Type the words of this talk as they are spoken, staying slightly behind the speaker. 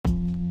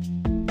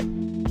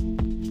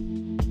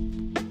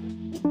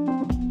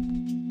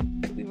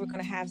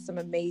have some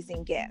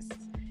amazing guests.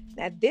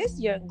 Now, this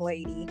young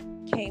lady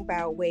came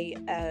by way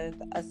of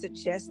a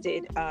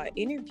suggested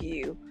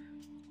interview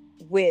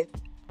with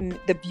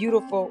the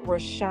beautiful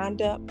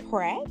Rashonda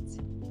Pratt.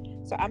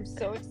 So I'm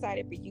so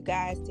excited for you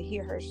guys to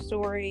hear her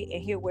story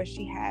and hear what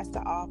she has to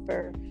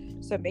offer.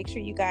 So make sure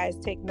you guys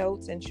take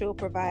notes, and she'll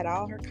provide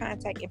all her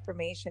contact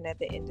information at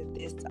the end of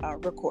this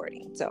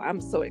recording. So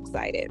I'm so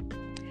excited.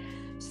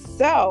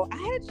 So I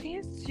had a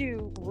chance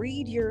to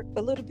read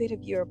a little bit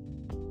of your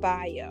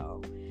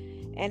bio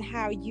and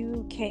how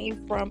you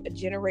came from a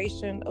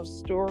generation of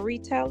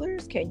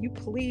storytellers. Can you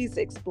please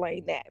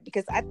explain that?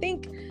 Because I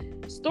think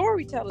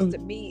storytellers to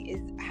me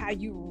is how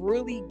you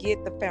really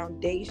get the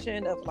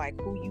foundation of like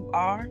who you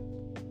are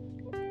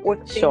or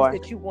things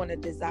that you want to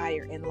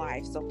desire in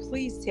life. So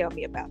please tell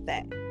me about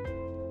that.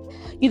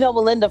 You know,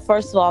 Melinda,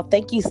 first of all,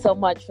 thank you so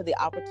much for the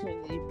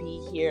opportunity to be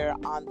here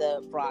on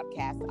the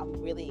broadcast. I'm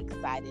really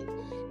excited,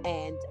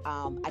 and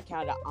I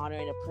count it an honor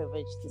and a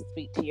privilege to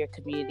speak to your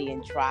community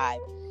and tribe.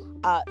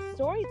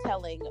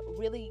 Storytelling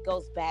really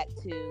goes back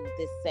to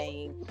this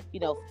saying, you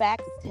know,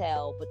 facts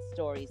tell, but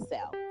stories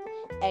sell.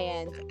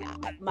 And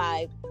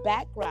my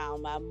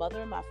background, my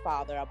mother and my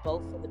father are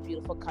both from the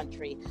beautiful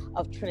country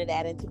of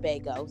Trinidad and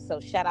Tobago. So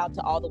shout out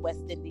to all the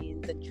West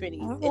Indians and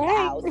Trinis in the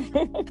house.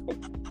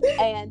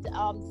 And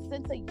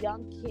since a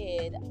young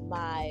kid,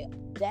 my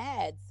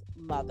dad's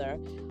mother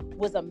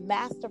was a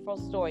masterful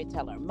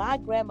storyteller. My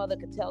grandmother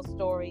could tell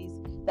stories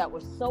that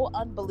were so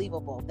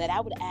unbelievable that I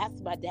would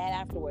ask my dad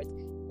afterwards,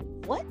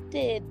 what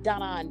did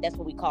Don, that's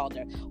what we called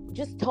her,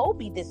 just told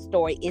me this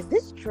story. Is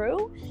this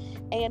true?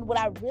 And what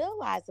I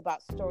realized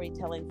about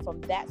storytelling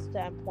from that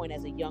standpoint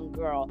as a young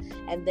girl,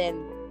 and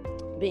then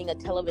being a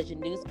television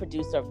news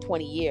producer of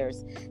 20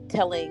 years,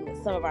 telling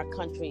some of our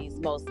country's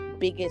most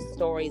biggest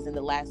stories in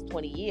the last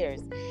 20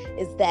 years,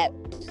 is that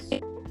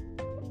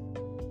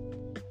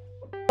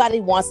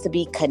everybody wants to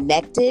be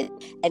connected.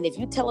 And if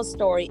you tell a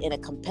story in a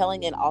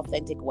compelling and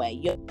authentic way,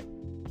 you're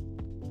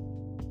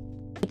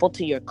people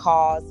to your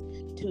cause,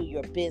 to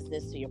your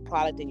business, to your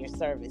product and your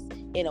service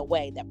in a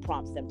way that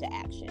prompts them to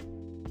action.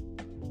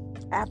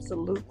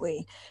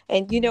 Absolutely.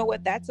 And you know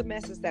what? That's a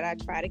message that I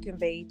try to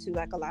convey to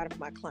like a lot of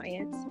my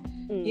clients.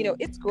 You know,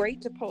 it's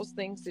great to post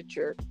things that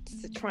you're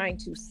trying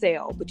to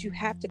sell, but you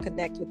have to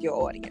connect with your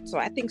audience. So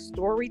I think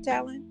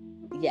storytelling,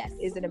 yes,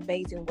 is an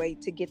amazing way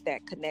to get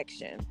that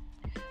connection.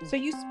 So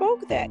you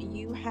spoke that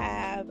you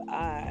have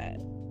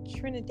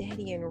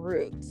Trinidadian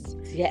roots.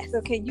 Yes. So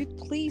can you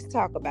please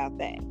talk about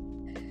that?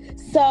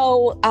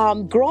 So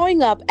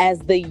growing up as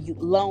the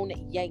lone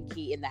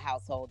Yankee in the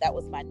household, that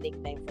was my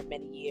nickname for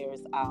many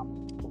years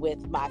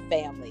with my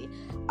family.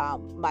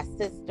 My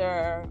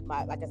sister,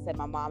 like I said,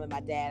 my mom and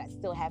my dad, I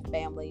still have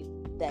family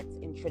that's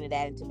in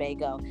Trinidad and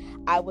Tobago.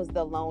 I was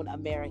the lone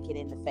American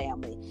in the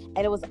family.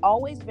 And it was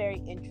always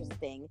very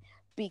interesting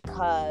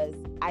because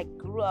I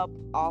grew up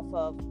off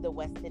of the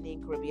West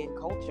Indian Caribbean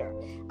culture.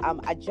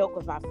 I joke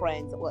with my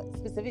friends, well,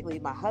 specifically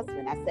my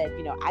husband, I said,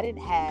 you know, I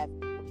didn't have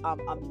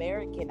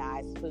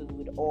Americanized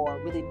food or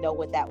really know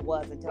what that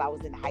was until I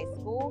was in high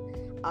school.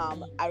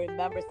 I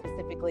remember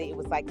specifically it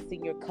was like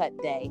senior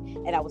cut day,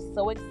 and I was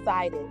so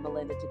excited,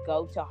 Melinda, to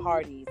go to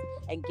Hardee's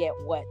and get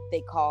what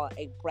they call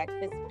a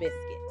breakfast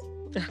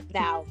biscuit.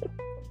 Now,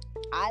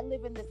 I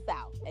live in the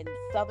South, and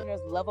Southerners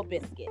love a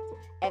biscuit.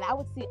 And I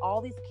would see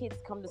all these kids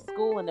come to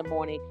school in the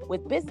morning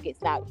with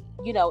biscuits. Now,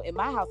 you know, in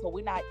my household,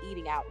 we're not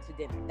eating out to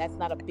dinner. That's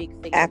not a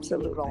big thing.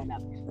 Absolutely. Growing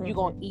up. You're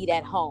going to eat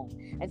at home.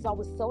 And so I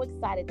was so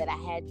excited that I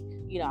had,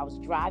 you know, I was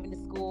driving to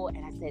school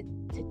and I said,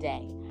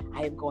 today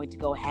I am going to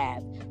go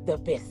have the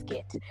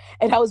biscuit.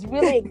 And I was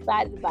really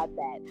excited about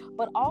that.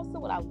 But also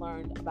what I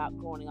learned about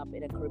growing up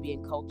in a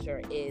Caribbean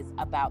culture is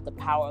about the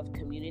power of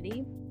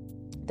community,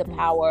 the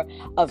power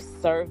of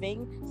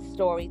serving,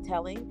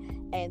 storytelling.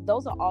 And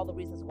those are all the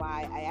reasons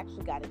why I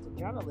actually got into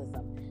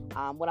journalism.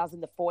 When I was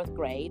in the 4th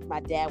grade, my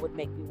dad would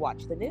make me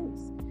watch the news.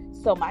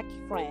 So my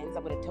friends,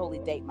 I'm going to totally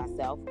date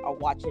myself, are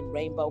watching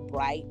Rainbow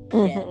Bright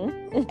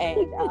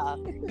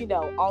and you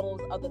know, all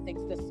those other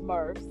things, the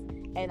Smurfs.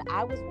 And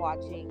I was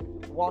watching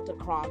Walter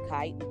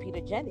Cronkite and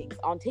Peter Jennings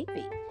on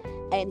TV.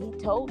 And he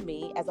told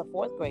me as a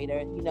 4th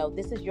grader, you know,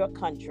 this is your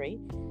country.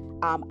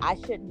 I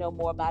should know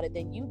more about it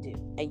than you do.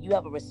 And you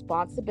have a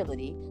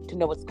responsibility to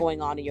know what's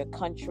going on in your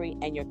country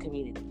and your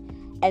community.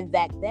 And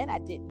back then, I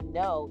didn't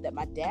know that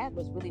my dad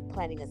was really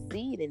planting a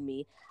seed in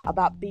me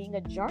about being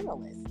a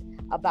journalist,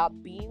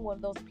 about being one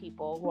of those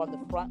people who are on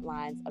the front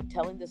lines of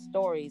telling the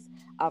stories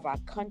of our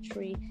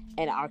country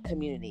and our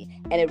community.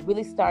 And it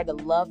really started a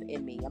love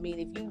in me. I mean,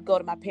 if you go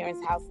to my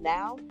parents' house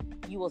now,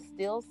 you will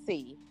still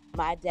see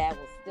my dad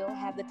will still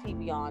have the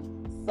TV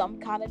on, some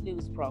kind of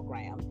news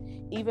program.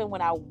 Even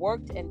when I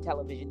worked in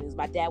television news,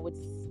 my dad would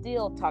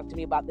still talk to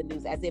me about the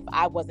news as if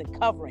I wasn't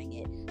covering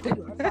it. So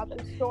you heard about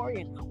this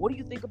story, and what do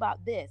you think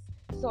about this?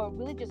 So it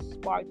really just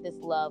sparked this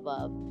love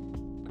of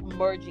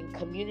merging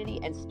community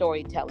and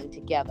storytelling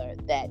together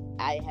that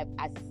I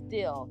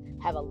still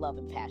have a love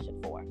and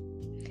passion for.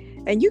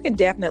 And you can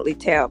definitely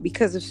tell,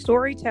 because if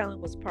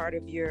storytelling was part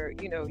of your,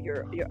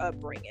 your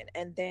upbringing,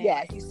 and then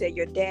Yes. like you said,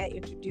 your dad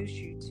introduced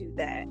you to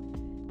that.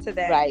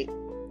 Right.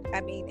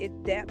 I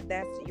mean,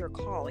 that's your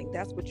calling.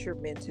 That's what you're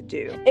meant to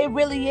do. It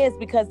really is,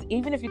 because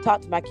even if you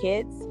talk to my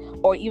kids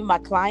or even my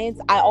clients,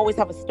 I always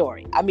have a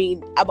story. I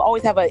mean, I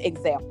always have an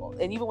example.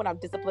 And even when I'm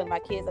disciplining my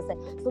kids, I say,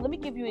 so let me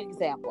give you an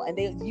example. And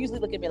they usually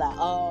look at me like,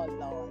 oh,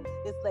 Lord,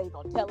 this lady's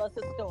going to tell us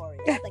a story.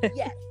 I was like,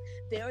 yes,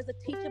 there is a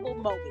teachable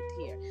moment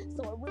here.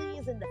 So it really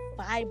is in the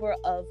fiber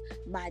of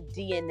my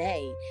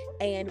DNA.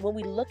 And when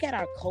we look at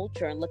our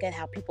culture and look at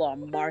how people are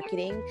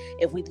marketing,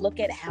 if we look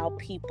at how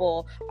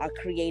people are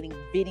creating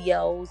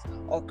videos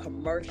or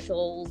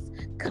commercials,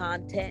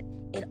 content,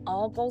 it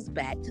all goes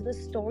back to the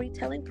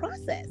storytelling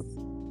process.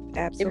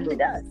 Absolutely. It really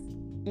does.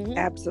 Mm-hmm.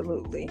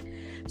 Absolutely.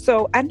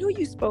 So I know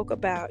you spoke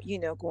about,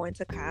 going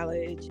to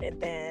college,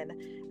 and then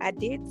I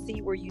did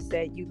see where you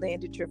said you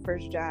landed your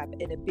first job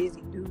in a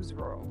busy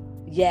newsroom.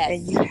 Yes.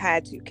 And you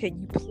had to. Can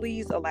you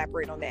please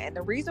elaborate on that? And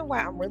the reason why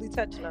I'm really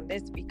touching on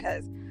this,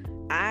 because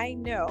I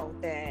know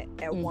that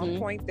at one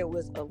point there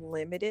was a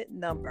limited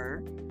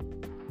number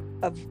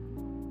of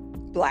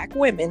Black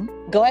women.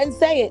 Go ahead and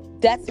say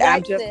it. That's right.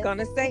 I'm just going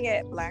to say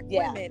it. Black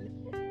women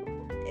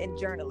in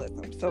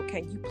journalism. So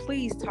can you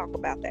please talk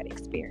about that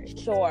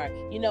experience? Sure.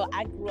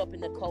 I grew up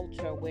in the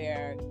culture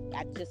where,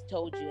 I just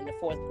told you, in the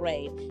 4th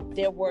grade,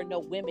 there were no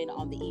women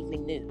on the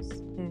evening news.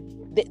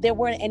 There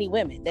weren't any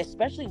women. There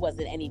especially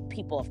wasn't any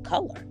people of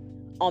color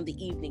on the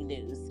evening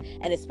news,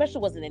 and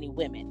especially wasn't any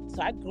women.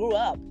 So I grew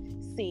up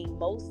seeing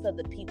most of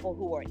the people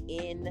who were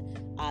in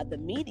the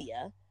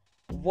media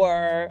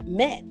were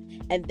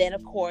men. And then,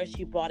 of course,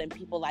 you brought in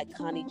people like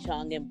Connie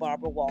Chung and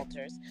Barbara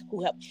Walters,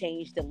 who helped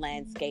change the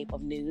landscape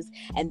of news.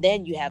 And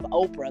then you have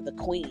Oprah, the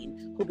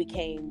queen, who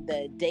became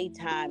the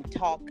daytime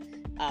talk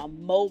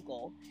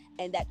mogul,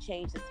 and that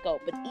changed the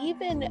scope. But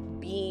even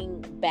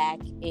being back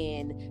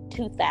in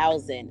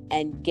 2000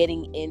 and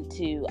getting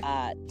into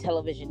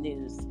television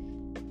news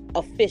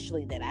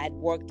officially, then I had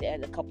worked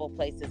at a couple of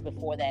places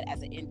before that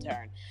as an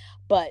intern.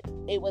 But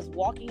it was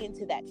walking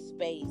into that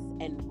space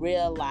and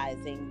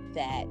realizing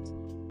that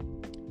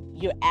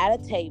you're at a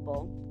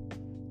table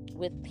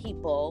with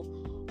people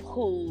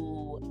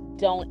who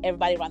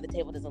everybody around the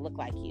table doesn't look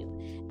like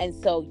you. And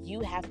so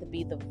you have to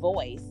be the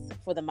voice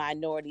for the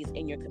minorities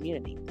in your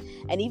community.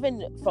 And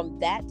even from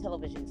that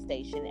television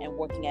station and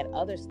working at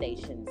other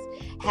stations,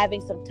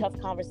 having some tough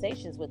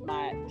conversations with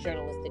my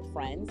journalistic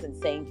friends and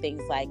saying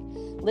things like,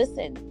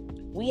 listen,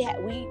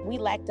 we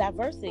lack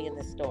diversity in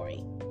this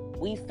story.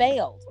 We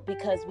failed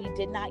because we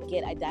did not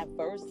get a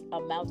diverse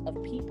amount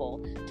of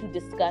people to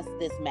discuss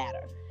this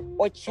matter.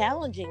 Or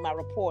challenging my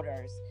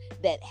reporters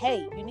that,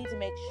 hey, you need to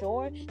make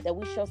sure that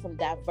we show some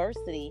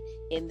diversity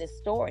in this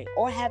story.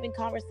 Or having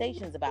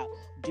conversations about,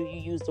 do you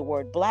use the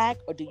word Black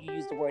or do you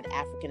use the word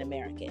African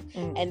American?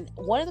 And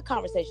one of the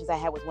conversations I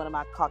had with one of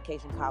my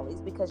Caucasian colleagues,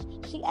 because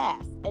she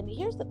asked, and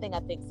here's the thing I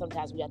think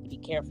sometimes we have to be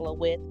careful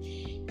with.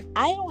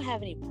 I don't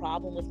have any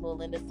problem with,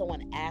 Melinda,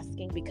 someone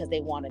asking because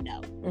they want to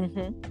know.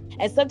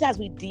 And sometimes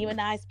we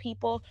demonize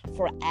people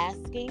for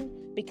asking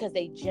because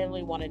they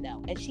genuinely want to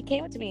know. And she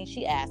came up to me and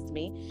she asked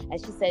me, and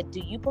she said,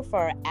 do you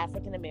prefer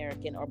African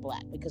American or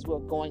Black? Because we were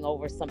going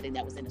over something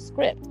that was in a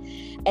script.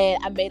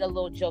 And I made a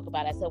little joke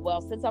about it. I said,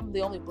 well, since I'm the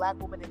only Black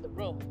woman in the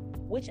room,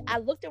 which I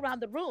looked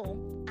around the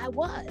room, I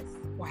was.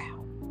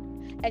 Wow.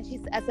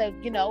 And I said,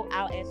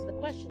 I'll answer the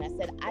question. I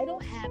said, I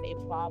don't have a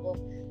problem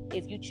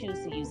if you choose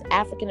to use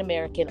African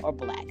American or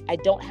Black. I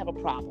don't have a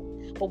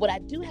problem. But what I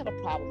do have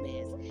a problem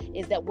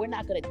is that we're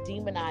not going to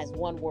demonize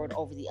one word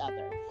over the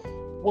other.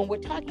 When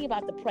we're talking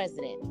about the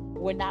president,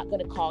 we're not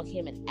going to call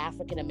him an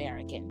African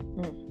American.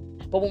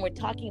 But when we're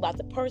talking about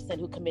the person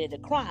who committed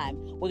a crime,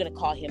 we're going to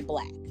call him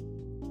Black.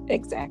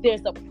 Exactly.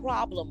 There's a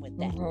problem with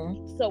that.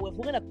 So if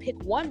we're going to pick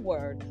one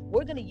word,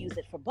 we're going to use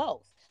it for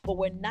both. But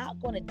we're not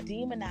going to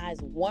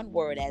demonize one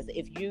word as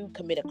if you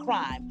commit a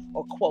crime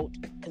or, quote,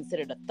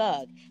 considered a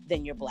thug,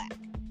 then you're Black.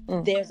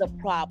 There's a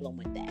problem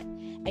with that.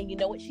 And you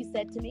know what she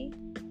said to me?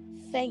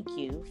 Thank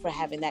you for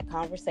having that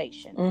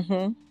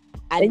conversation.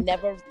 I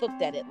never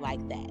looked at it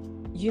like that.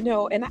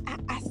 And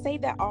I say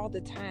that all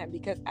the time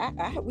because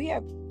we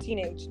have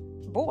teenage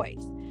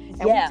boys,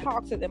 and we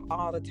talk to them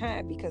all the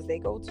time because they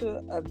go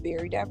to a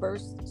very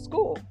diverse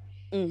school.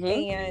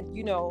 And,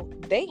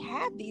 they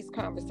have these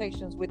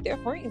conversations with their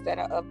friends that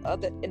are of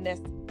other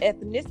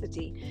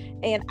ethnicity.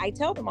 And I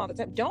tell them all the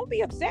time, don't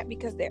be upset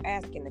because they're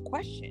asking the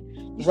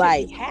question. You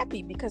should be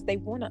happy because they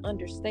want to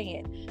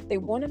understand. They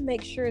want to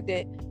make sure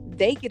that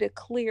they get a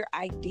clear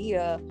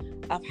idea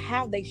of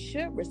how they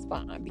should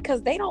respond,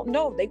 because they don't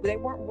know. They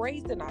weren't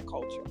raised in our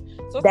culture.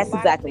 So that's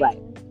exactly right.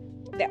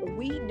 That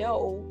we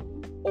know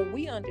or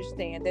we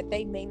understand that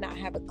they may not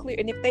have a clear,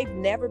 and if they've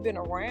never been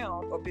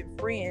around or been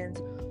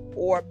friends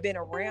or been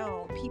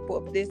around people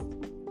of this,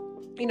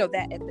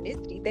 that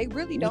ethnicity, they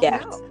really don't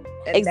know.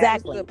 And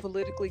exactly. That's the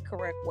politically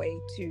correct way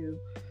to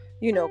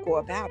go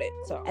about it.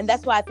 So, and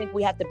that's why I think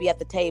we have to be at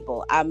the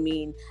table. I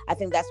mean, I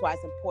think that's why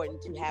it's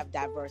important to have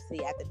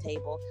diversity at the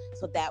table,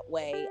 so that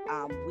way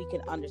we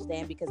can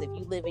understand. Because if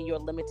you live in your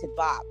limited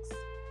box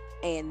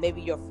and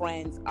maybe your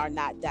friends are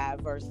not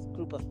diverse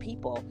group of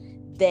people,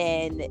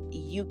 then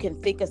you can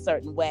think a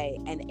certain way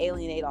and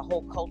alienate a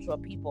whole culture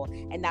of people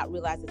and not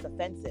realize it's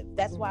offensive.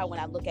 That's why when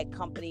I look at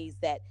companies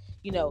that,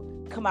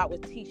 come out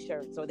with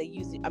t-shirts, or they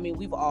use it, I mean,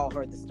 we've all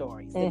heard the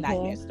stories, the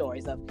nightmare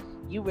stories of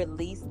you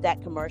release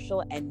that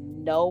commercial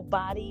and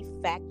nobody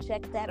fact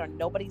checked that, or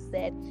nobody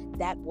said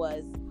that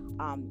was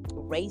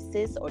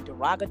racist or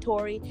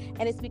derogatory.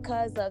 And it's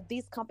because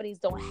these companies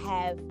don't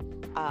have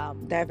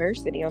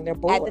diversity on their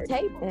board at the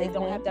table. They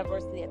don't have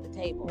diversity at the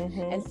table.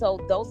 And so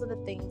those are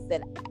the things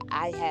that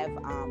I have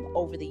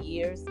over the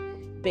years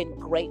been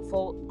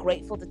grateful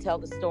to tell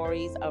the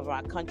stories of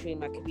our country and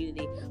my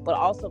community, but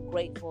also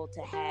grateful to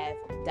have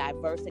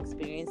diverse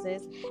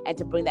experiences and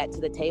to bring that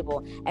to the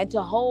table and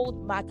to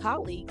hold my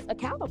colleagues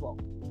accountable.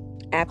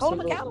 Absolutely. Hold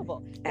them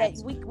accountable.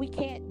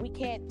 That we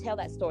can't tell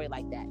that story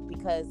like that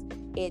because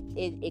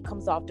it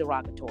comes off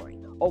derogatory,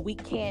 or we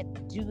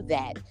can't do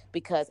that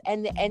because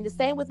and the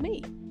same with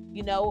me.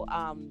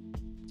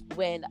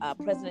 When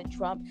President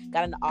Trump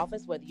got into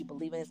office, whether you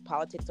believe in his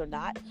politics or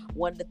not,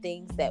 one of the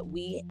things that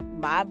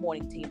my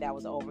morning team that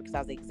was over, because I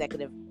was the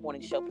executive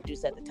morning show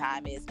producer at the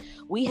time, is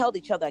we held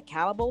each other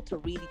accountable to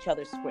read each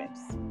other's scripts,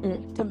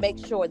 to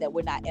make sure that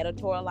we're not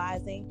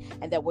editorializing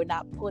and that we're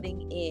not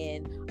putting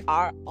in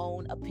our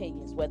own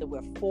opinions, whether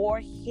we're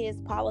for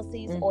his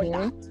policies or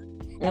not.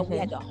 And we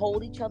had to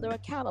hold each other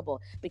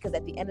accountable, because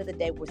at the end of the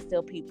day, we're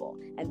still people.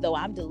 And though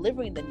I'm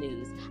delivering the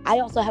news, I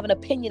also have an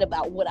opinion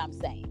about what I'm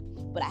saying.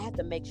 But I have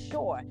to make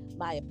sure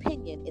my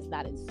opinion is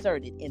not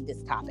inserted in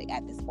this topic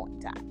at this point in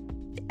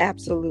time.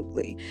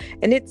 Absolutely.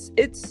 And it's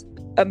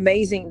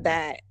amazing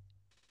that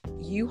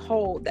you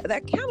hold that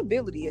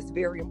accountability is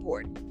very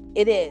important.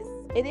 It is.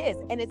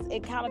 And it's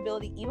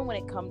accountability even when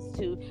it comes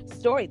to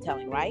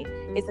storytelling, right?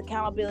 It's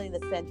accountability in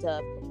the sense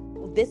of,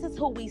 this is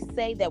who we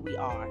say that we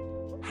are.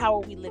 How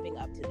are we living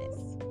up to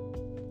this?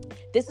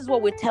 This is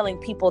what we're telling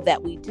people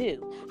that we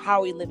do. How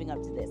are we living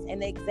up to this?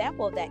 And the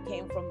example of that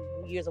came from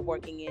years of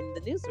working in the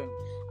newsroom.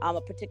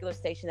 A particular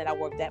station that I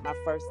worked at, my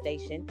first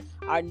station,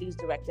 our news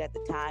director at the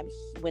time,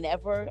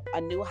 whenever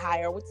a new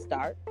hire would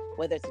start,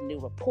 whether it's a new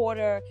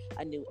reporter,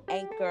 a new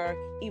anchor,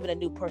 even a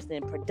new person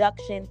in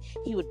production,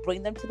 he would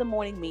bring them to the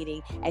morning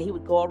meeting and he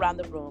would go around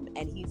the room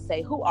and he'd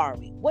say, who are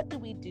we? What do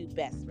we do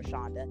best,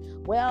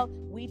 Rashonda? Well,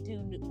 we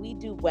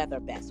do weather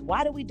best.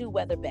 Why do we do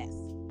weather best?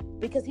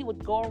 Because he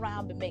would go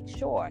around and make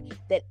sure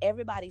that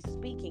everybody's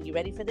speaking, you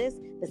ready for this?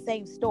 The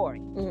same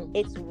story.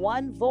 It's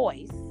one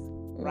voice,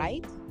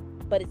 right?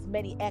 But it's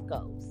many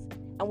echoes.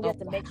 And we have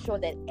to make sure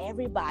that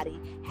everybody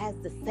has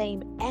the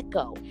same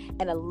echo.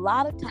 And a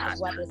lot of times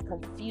why there's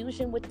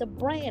confusion with the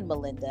brand,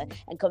 Melinda,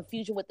 and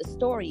confusion with the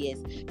story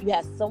is you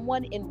have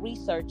someone in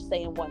research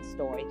saying one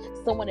story,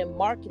 someone in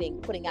marketing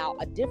putting out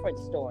a different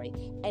story,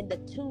 and the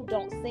two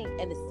don't sync.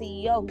 And the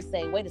CEO who's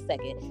saying, wait a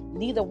second,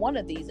 neither one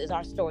of these is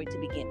our story to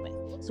begin with.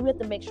 So we have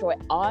to make sure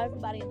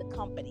everybody in the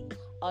company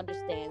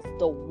understands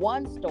the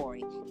one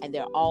story and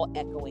they're all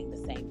echoing the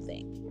same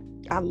thing.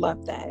 I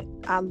love that.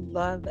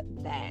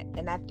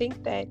 And I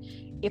think that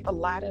if a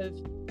lot of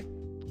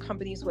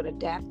companies would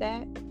adapt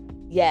that,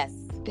 yes,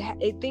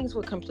 things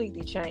would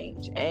completely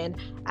change. And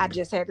I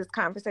just had this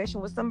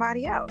conversation with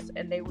somebody else,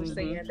 and they were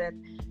saying that,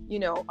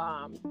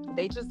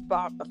 they just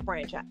bought a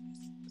franchise.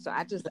 So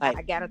I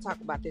got to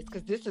talk about this,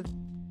 because this is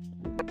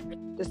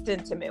the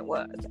sentiment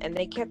was. And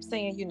they kept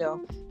saying,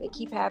 they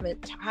keep having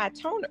high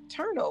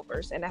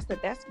turnovers. And I said,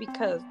 that's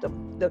because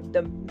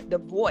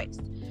the voice,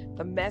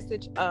 the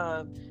message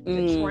of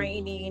the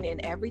training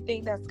and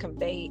everything that's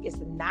conveyed is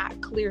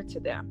not clear to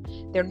them.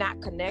 They're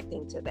not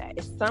connecting to that.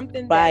 It's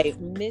something that's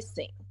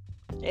missing.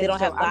 They don't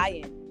have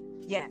buy-in.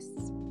 Yes.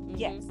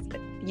 Yes.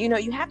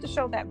 You have to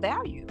show that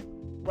value.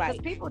 Right.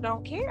 Because people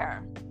don't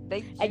care.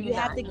 And you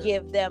have to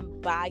give them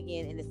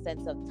buy-in in the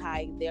sense of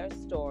tying their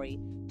story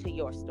to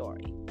your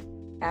story.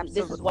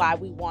 Absolutely. This is why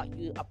we want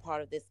you a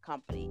part of this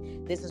company.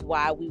 This is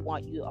why we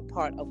want you a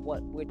part of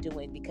what we're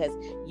doing, because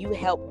you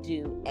help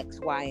do X,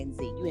 Y, and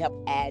Z. You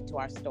help add to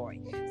our story.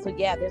 So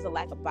yeah, there's a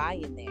lack of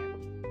buy-in there.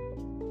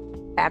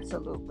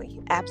 Absolutely.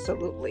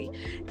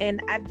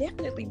 And I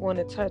definitely want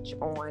to touch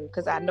on,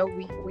 because I know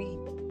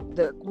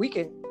we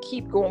can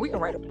keep going. We can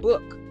write a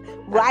book,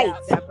 right?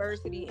 About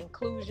diversity,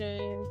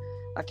 inclusion,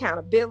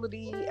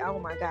 accountability. Oh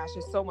my gosh,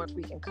 there's so much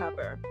we can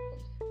cover.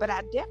 But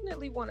I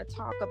definitely want to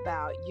talk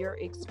about your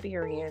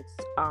experience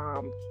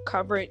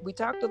covering. We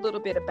talked a little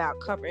bit about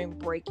covering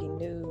breaking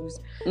news,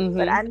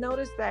 but I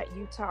noticed that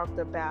you talked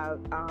about,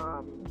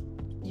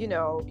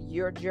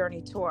 your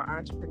journey toward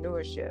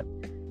entrepreneurship.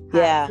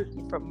 How it took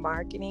you from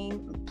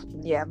marketing.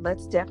 Yeah,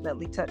 let's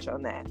definitely touch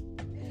on that.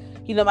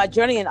 My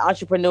journey in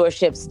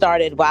entrepreneurship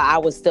started while I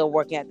was still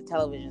working at the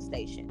television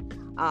station.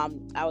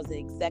 I was an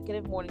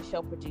executive morning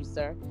show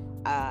producer.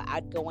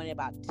 I'd go in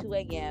about 2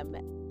 a.m.,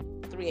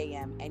 3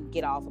 a.m. and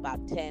get off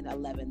about 10,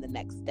 11 the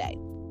next day.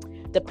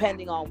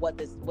 depending on what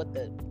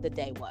the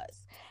day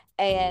was.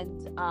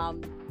 And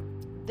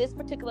this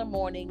particular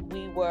morning,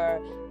 we were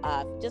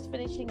just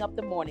finishing up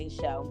the morning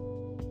show.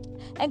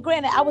 And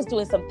granted, I was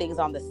doing some things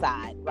on the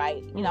side,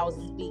 right? You know, I was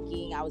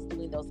speaking, I was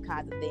doing those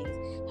kinds of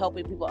things,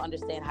 helping people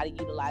understand how to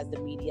utilize the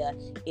media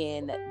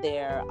in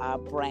their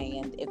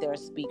brand, if they're a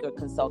speaker,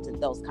 consultant,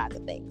 those kinds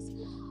of things.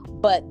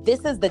 But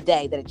this is the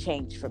day that it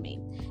changed for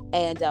me.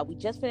 And we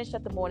just finished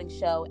up the morning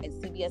show, and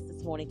CBS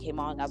this morning came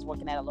on. I was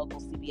working at a local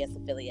CBS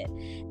affiliate,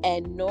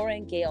 and Nora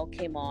and Gail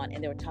came on,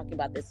 and they were talking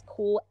about this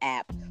cool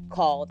app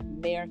called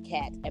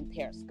Meerkat and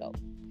Periscope.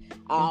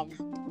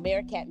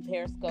 Meerkat and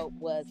Periscope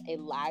was a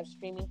live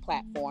streaming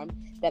platform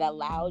that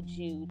allowed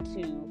you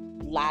to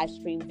live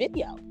stream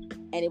video,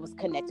 and it was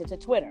connected to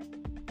Twitter.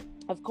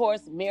 Of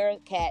course,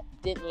 Meerkat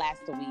didn't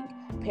last a week.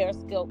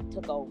 Periscope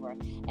took over,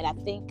 and I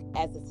think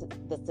as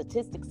the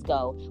statistics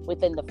go,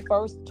 within the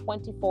first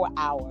 24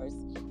 hours,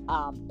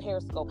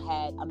 Periscope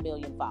had 1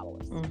 million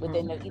followers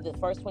within either the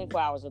first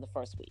 24 hours or the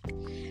first week.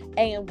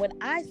 And when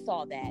I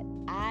saw that,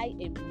 I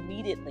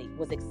immediately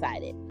was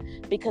excited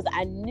because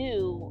I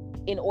knew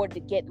in order to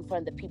get in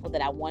front of the people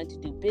that I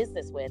wanted to do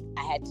business with,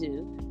 I had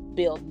to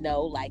build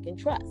know, like, and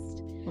trust.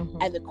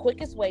 And the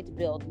quickest way to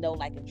build know,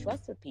 like, and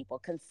trust with people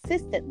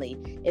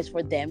consistently is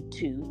for them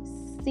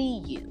to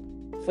see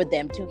you, for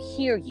them to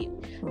hear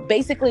you.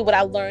 Basically what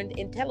I learned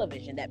in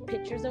television, that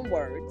pictures and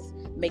words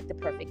make the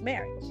perfect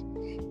marriage.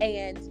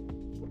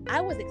 And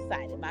I was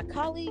excited. My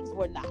colleagues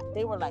were not.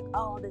 They were like,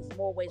 oh, there's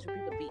more ways for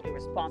people to be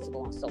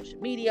irresponsible on social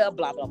media,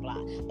 blah, blah,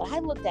 blah. But I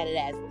looked at it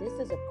as this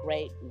is a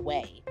great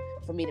way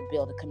for me to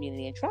build a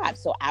community and tribe.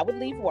 So I would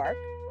leave work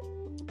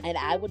and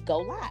I would go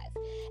live.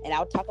 And I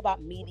would talk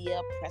about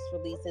media, press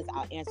releases.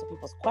 I'll answer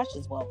people's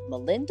questions. Well,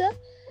 Melinda,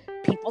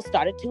 people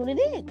started tuning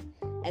in.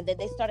 And then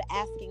they started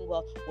asking,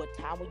 well, what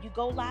time will you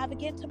go live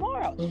again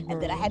tomorrow? And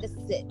then I had to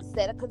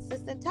set a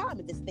consistent time.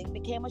 And this thing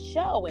became a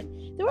show.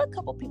 And there were a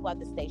couple people at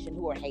the station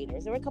who were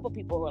haters. There were a couple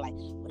people who were like,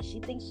 what does she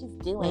think she's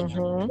doing?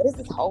 And what is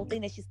this whole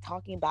thing that she's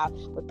talking about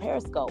with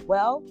Periscope?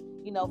 Well,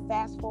 you know,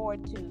 fast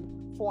forward to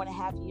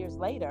 4.5 years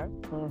later,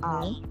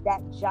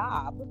 that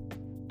job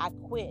I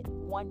quit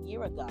 1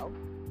 year ago.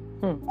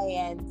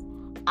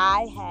 And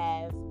I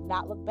have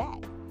not looked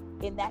back.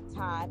 In that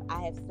time,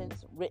 I have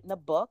since written a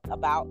book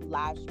about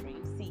live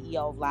stream,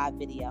 CEO of Live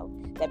Video,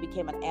 that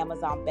became an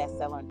Amazon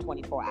bestseller in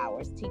 24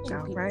 hours,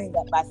 teaching people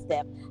step by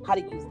step how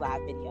to use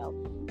live video.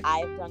 I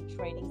have done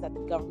trainings at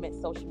the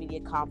Government Social Media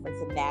Conference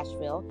in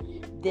Nashville.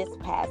 This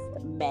past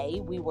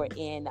May, we were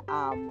in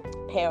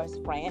Paris,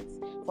 France,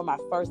 for my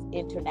first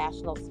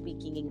international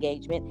speaking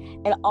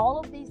engagement. And all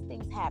of these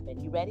things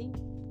happened. You ready?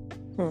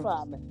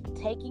 From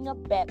taking a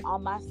bet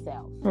on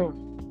myself,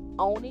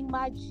 owning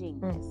my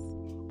genius,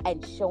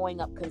 and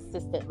showing up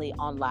consistently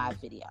on live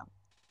video.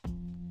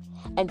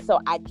 And so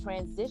I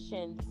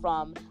transitioned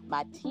from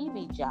my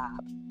TV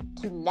job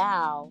to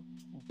now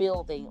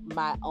building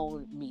my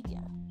own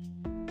media.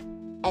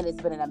 And it's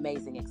been an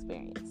amazing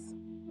experience.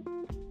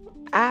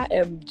 I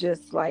am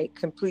just like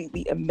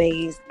completely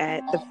amazed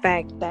at the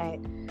fact that,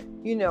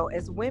 you know,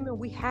 as women,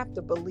 we have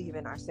to believe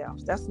in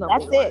ourselves. That's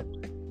number one. That's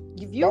it.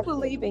 If you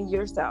believe in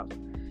yourself,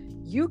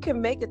 you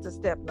can make it to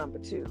step number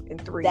 2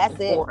 and 3 That's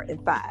and 4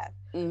 and 5.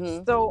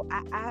 So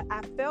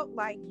I felt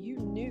like you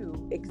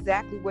knew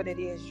exactly what it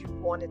is you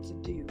wanted to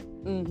do.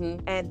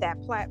 And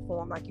that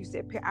platform, like you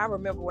said, I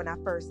remember when I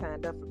first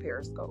signed up for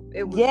Periscope.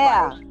 It was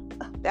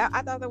like, that,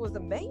 I thought that was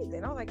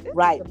amazing. I was like, this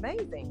is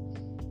amazing.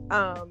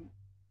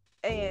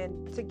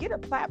 And to get a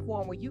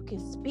platform where you can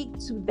speak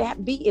to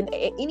that, be in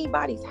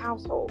anybody's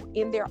household,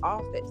 in their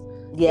office,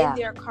 in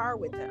their car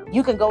with them.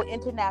 You can go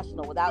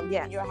international without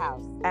leaving your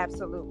house.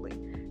 Absolutely.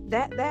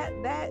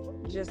 That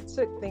just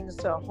took things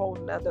to a whole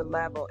nother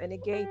level, and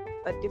it gave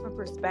a different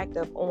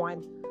perspective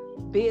on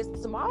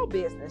small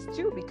business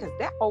too, because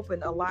that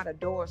opened a lot of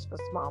doors for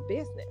small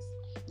business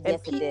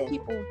and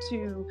people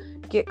to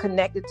get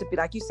connected to, be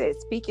like you said,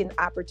 speaking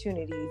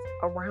opportunities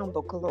around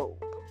the globe.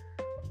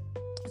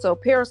 So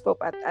Periscope,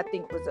 I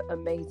think, was an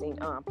amazing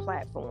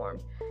platform,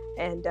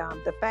 and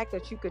the fact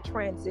that you could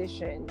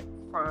transition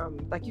from,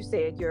 like you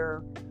said,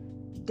 your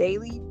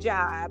daily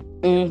job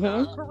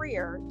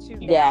career to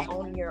now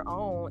owning your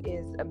own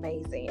is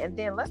amazing. And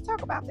then let's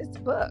talk about this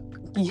book.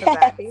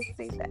 I didn't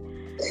see that.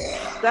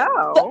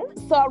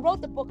 So I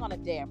wrote the book on a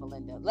dare,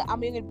 Melinda.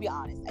 I'm going to be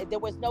honest. There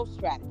was no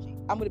strategy.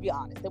 I'm going to be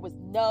honest. There was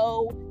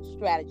no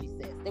strategy,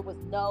 sis. There was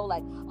no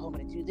like, oh, I'm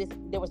going to do this.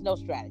 There was no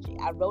strategy.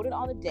 I wrote it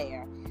on a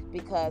dare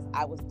because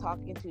I was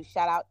talking to,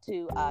 shout out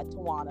to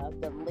Tawana,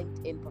 the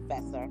LinkedIn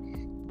professor,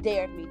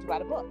 dared me to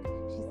write a book.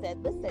 She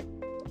said,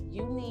 listen,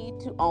 you need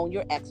to own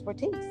your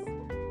expertise.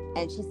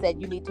 And she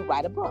said, you need to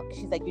write a book.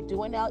 She's like,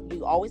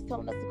 you always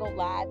telling us to go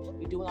live.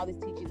 You're doing all these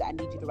teachings. I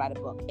need you to write a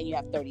book. And you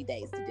have 30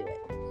 days to do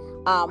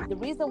it. The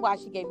reason why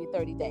she gave me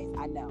 30 days,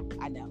 I know.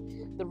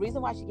 The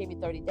reason why she gave me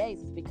 30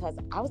 days is because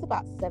I was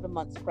about 7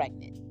 months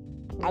pregnant.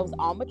 I was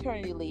on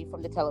maternity leave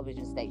from the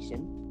television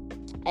station.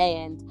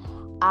 And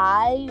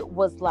I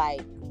was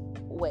like,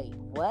 wait,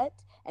 what?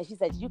 And she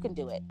said, you can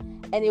do it.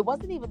 And it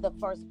wasn't even the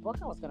first book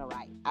I was going to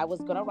write. I was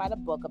going to write a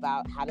book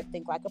about how to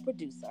think like a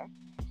producer.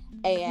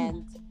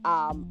 And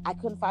I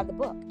couldn't find the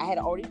book. I had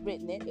already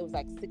written it. It was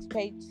like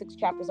 6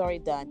 chapters already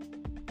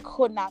done.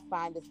 Could not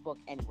find this book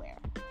anywhere.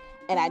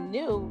 And I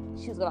knew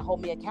she was going to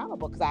hold me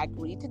accountable because I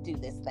agreed to do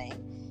this thing.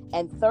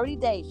 And 30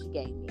 days she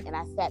gave me. And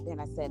I sat there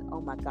and I said,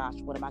 oh my gosh,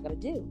 what am I going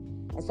to do?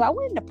 And so I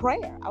went into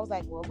prayer. I was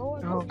like, well,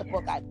 Lord, what's the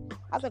book? I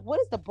was like, what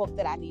is the book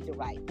that I need to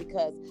write?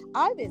 Because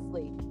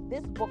obviously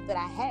this book that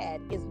I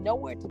had is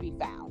nowhere to be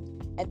found.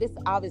 And this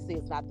obviously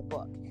is not the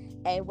book.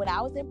 And when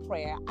I was in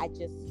prayer, I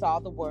just saw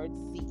the word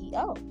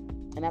CEO.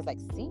 And I was like,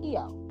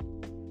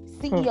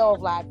 CEO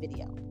of live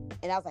video.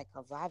 And I was like,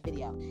 of live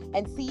video.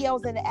 And CEO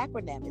is an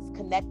acronym. It's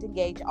Connect,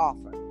 Engage,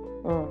 Offer.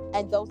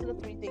 And those are the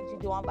 3 things you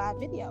do on live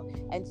video.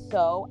 And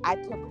so I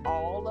took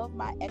all of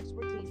my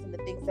expertise and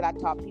the things that I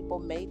taught people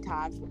many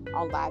times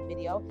on live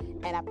video,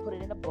 and I put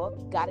it in a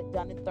book, got it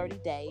done in 30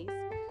 days.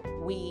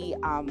 We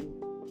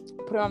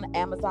put it on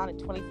Amazon in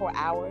 24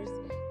 hours.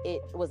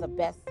 It was a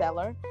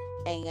bestseller,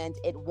 and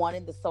it won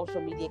in the social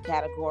media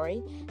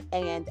category.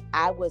 And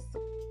I was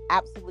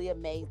absolutely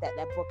amazed that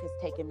book has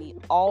taken me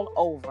all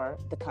over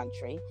the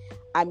country.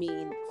 I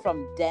mean,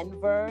 from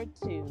Denver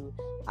to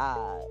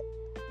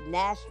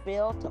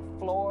Nashville to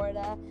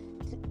Florida,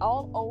 to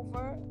all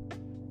over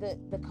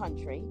the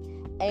country.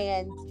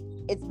 And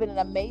it's been an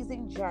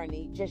amazing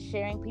journey, just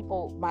sharing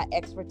people my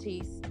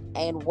expertise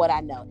and what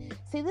I know.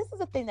 See, this is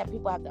a thing that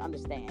people have to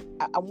understand.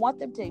 I want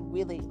them to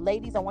really,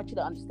 ladies, I want you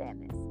to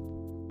understand this.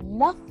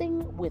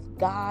 Nothing with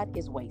God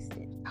is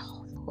wasted.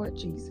 Oh, Lord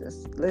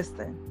Jesus,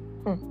 listen.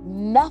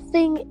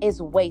 Nothing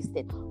is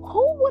wasted.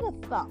 Who would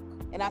have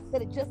thunk, and I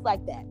said it just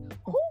like that,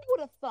 who would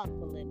have thunk,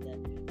 Melinda,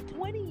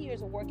 20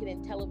 years of working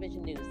in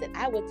television news, that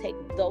I would take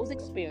those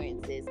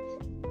experiences,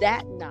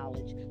 that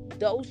knowledge,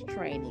 those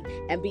training,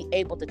 and be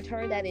able to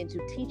turn that into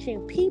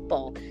teaching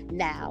people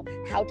now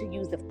how to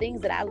use the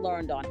things that I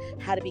learned on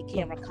how to be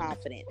camera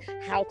confident,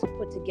 how to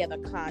put together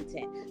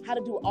content, how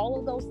to do all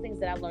of those things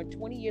that I learned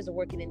 20 years of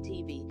working in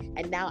TV.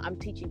 And now I'm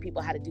teaching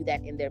people how to do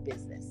that in their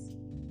business.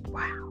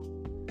 Wow.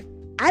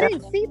 I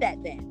didn't see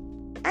that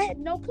then. I had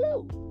no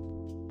clue.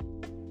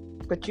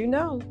 But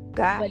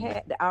God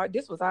had,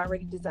 this was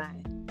already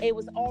designed. It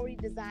was already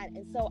designed.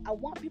 And so I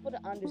want people to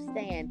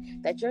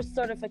understand that your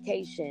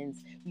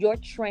certifications, your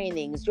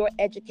trainings, your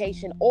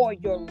education, or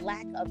your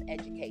lack of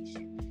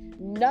education,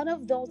 none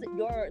of those,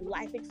 your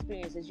life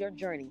experiences, your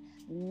journey,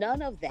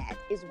 none of that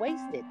is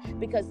wasted.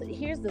 Because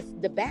here's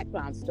the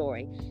background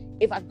story.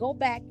 If I go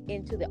back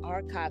into the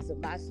archives of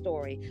my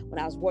story when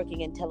I was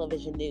working in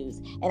television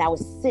news, and I would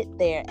sit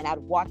there and I'd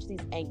watch these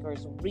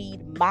anchors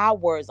read my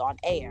words on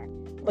air,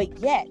 but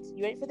yet,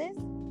 you ready for this?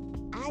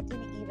 I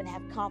didn't even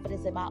have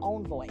confidence in my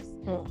own voice.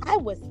 I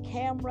was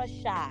camera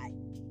shy.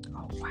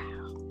 Oh,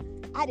 wow.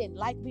 I didn't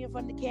like being in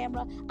front of the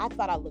camera. I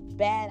thought I looked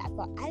bad.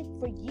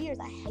 For years,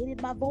 I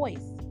hated my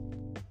voice.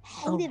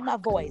 My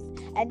voice.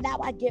 And now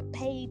I get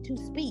paid to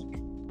speak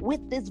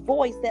with this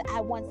voice that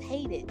I once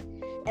hated.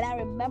 And I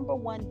remember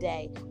one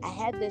day, I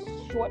had this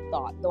short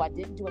thought, though I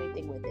didn't do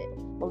anything with it.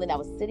 Well, then I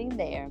was sitting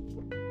there,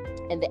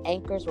 and the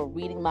anchors were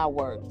reading my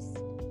words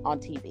on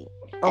TV.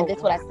 And this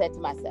is what I said to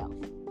myself.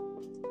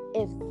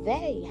 If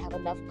they have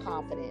enough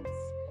confidence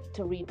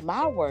to read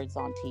my words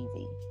on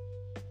TV,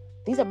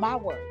 these are my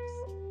words,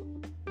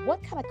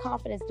 what kind of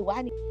confidence do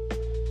I need?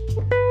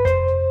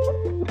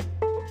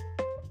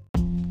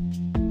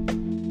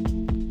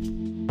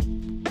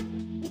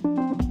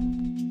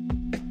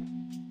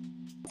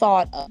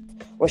 Thought of,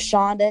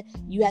 Rashonda,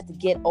 you have to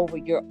get over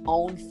your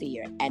own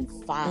fear and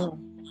find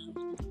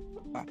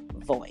your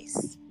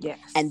voice. Yes.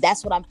 And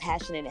that's what I'm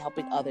passionate in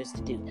helping others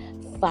to do.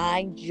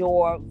 Find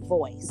your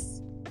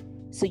voice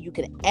so you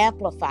can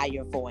amplify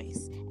your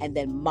voice and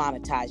then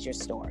monetize your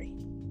story.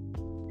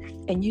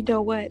 And you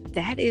know what?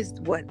 That is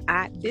what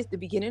the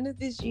beginning of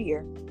this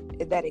year,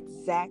 that's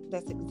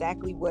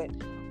exactly what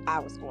I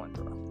was going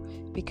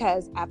through.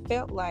 Because I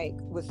felt like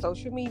with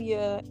social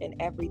media and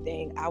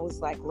everything, I was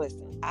like,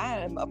 listen, I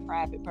am a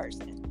private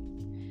person.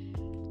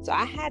 So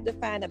I had to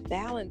find a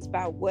balance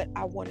about what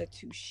I wanted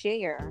to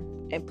share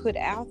and put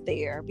out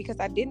there, because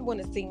I didn't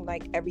want to seem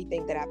like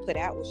everything that I put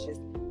out was just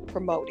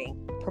promoting.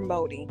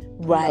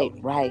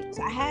 Right.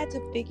 So I had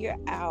to figure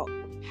out,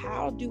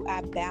 how do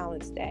I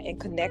balance that and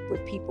connect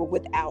with people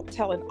without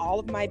telling all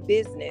of my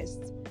business,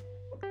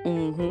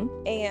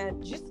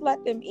 and just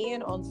let them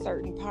in on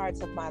certain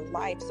parts of my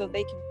life so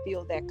they can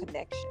feel that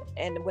connection.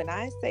 And when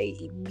I say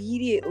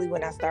immediately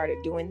when I started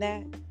doing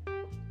that,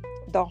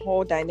 the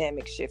whole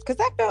dynamic shift,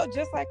 because I felt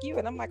just like you,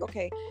 and I'm like,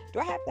 okay, do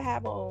I have to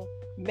have on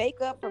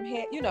makeup from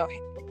hair,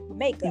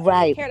 makeup,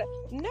 right? Hair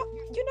no,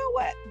 you know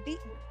what? The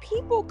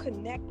people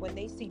connect when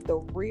they see the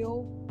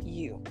real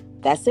you.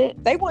 That's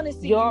it. They want to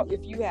see you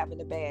if you're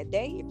having a bad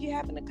day, if you're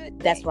having a good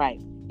day. That's right.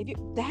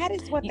 That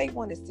is what they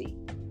want to see.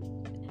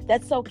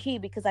 That's so key,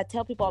 because I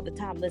tell people all the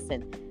time,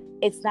 listen,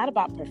 it's not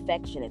about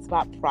perfection, it's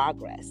about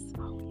progress.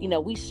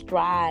 We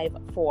strive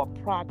for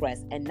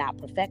progress and not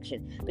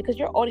perfection, because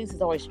your audience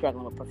is always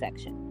struggling with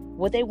perfection.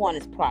 What they want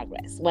is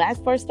progress. When I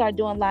first started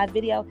doing live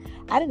video,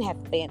 I didn't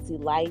have fancy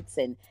lights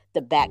and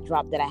the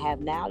backdrop that I have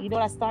now. You know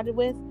what I started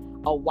with?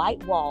 A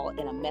white wall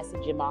and a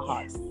message in my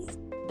heart. Yes.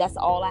 That's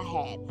all I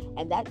had.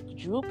 And that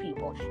drew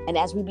people. And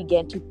as we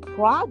began to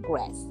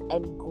progress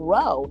and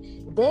grow,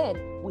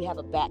 then we have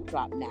a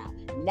backdrop now.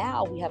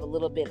 Now we have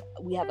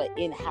an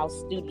in-house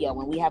studio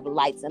and we have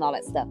lights and all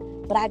that stuff.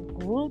 But I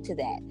grew to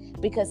that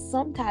because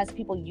sometimes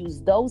people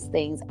use those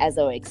things as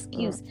an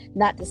excuse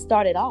not to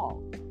start at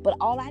all. But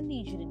all I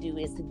need you to do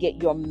is to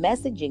get your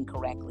messaging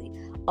correctly,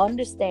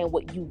 understand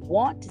what you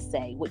want to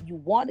say, what you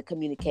want to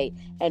communicate,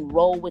 and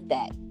roll with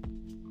that.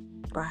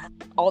 Right.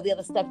 All the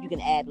other stuff you can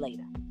add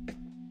later.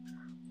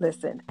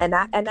 Listen, and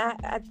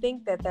I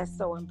think that that's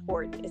so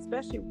important,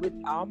 especially with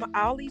all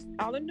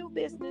the new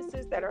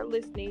businesses that are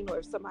listening, or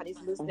if somebody's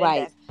listening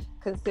that's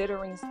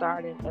considering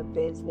starting a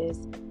business.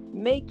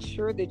 Make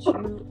sure that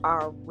you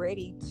are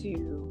ready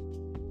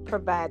to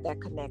provide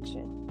that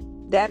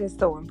connection. That is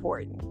so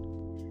important.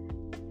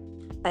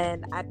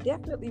 And I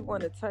definitely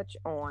want to touch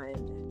on,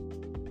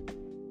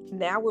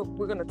 now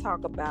we're going to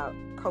talk about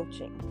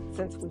coaching,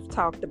 since we've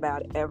talked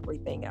about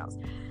everything else.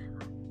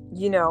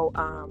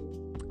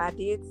 I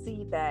did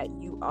see that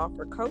you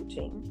offer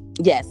coaching.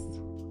 Yes.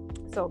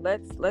 So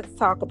let's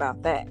talk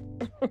about that.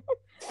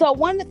 So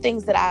one of the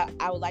things that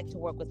I would like to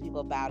work with people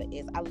about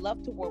is I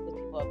love to work with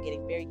people of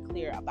getting very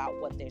clear about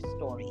what their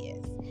story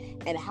is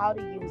and how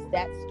to use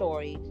that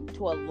story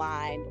to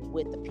align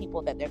with the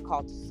people that they're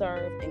called to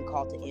serve and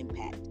called to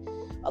impact.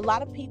 A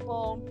lot of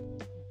people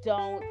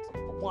don't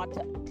want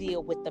to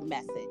deal with the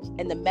message,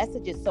 and the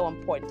message is so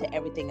important to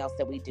everything else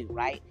that we do,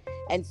 right?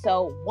 And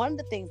so one of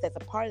the things that's a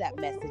part of that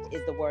message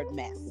is the word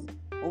mess.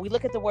 When we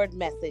look at the word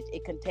message,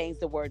 it contains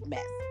the word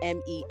mess,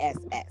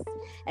 M-E-S-S.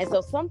 And so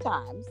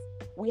sometimes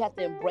we have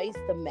to embrace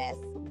the mess,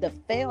 the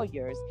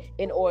failures,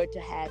 in order to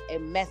have a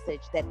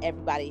message that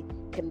everybody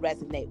can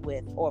resonate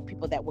with, or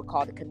people that we're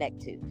called to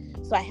connect to.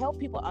 So I help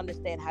people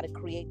understand how to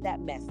create that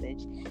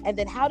message, and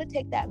then how to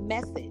take that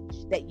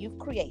message that you've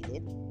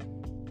created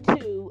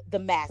to the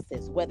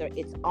masses, whether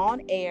it's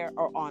on air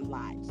or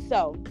online.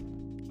 So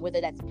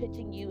whether that's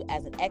pitching you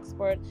as an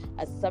expert,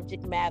 a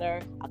subject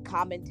matter, a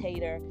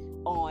commentator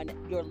on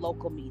your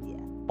local media,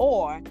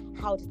 or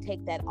how to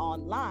take that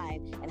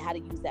online and how to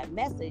use that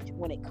message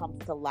when it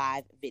comes to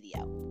live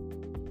video.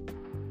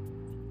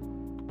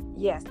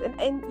 Yes, and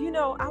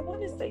I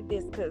want to say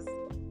this because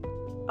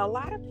a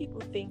lot of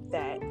people think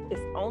that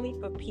it's only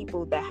for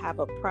people that have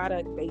a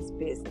product-based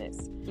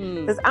business.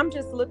 Because I'm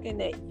just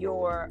looking at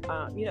your,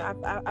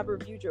 I've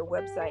reviewed your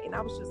website, and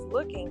I was just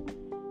looking,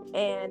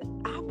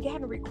 and I've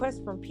gotten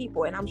requests from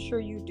people, and I'm sure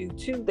you do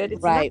too, that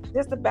it's not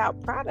just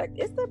about product.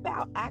 It's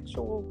about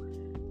actual,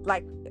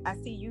 like, I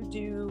see you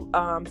do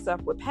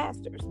stuff with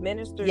pastors,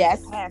 ministers,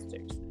 and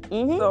pastors.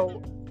 Mm-hmm.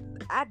 So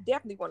I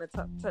definitely want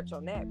to touch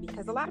on that,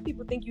 because a lot of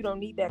people think you don't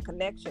need that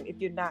connection if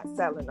you're not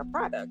selling a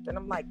product. And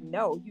I'm like,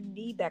 no, you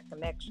need that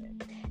connection.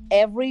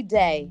 Every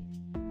day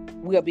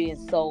we are being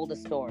sold a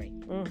story.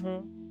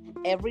 Mm-hmm.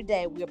 Every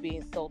day we are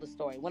being sold a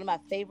story. One of my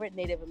favorite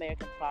Native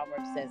American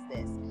proverbs says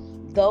this: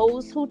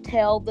 those who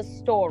tell the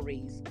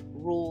stories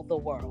rule the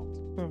world.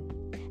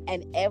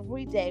 And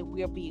every day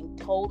we are being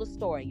told a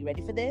story. You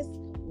ready for this?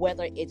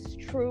 Whether it's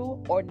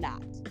true or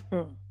not.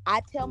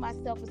 I tell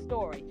myself a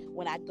story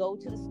when I go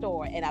to the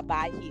store and I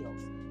buy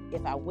heels.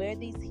 If I wear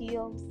these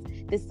heels,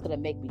 this is going to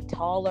make me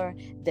taller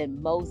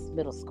than most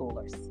middle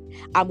schoolers.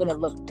 I'm going to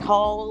look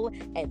tall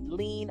and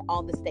lean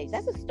on the stage.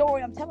 That's a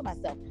story I'm telling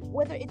myself,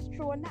 whether it's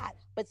true or not,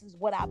 but this is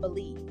what I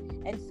believe.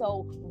 And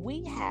so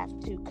we have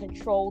to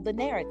control the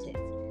narrative.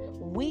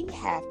 We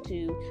have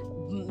to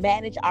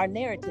manage our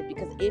narrative,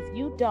 because if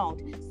you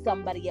don't,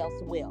 somebody else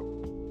will.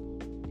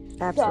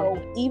 Absolutely.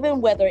 So even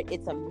whether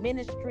it's a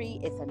ministry,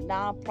 it's a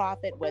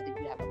nonprofit, whether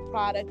you have a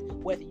product,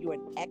 whether you're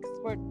an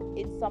expert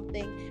in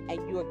something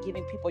and you are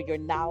giving people your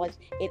knowledge,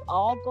 it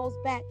all goes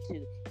back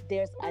to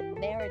there's a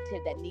narrative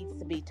that needs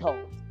to be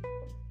told.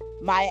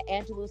 Maya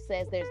Angelou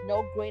says there's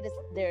no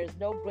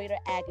greater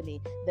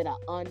agony than an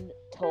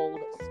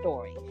untold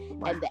story.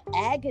 Wow. And the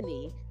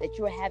agony that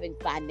you're having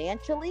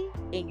financially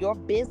in your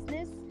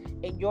business,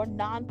 in your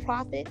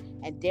nonprofit,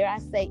 and dare I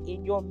say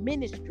in your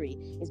ministry,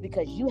 is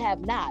because you have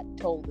not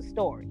told the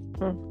story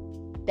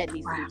that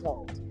needs to be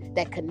told,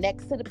 that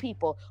connects to the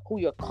people who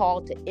you're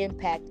called to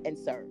impact and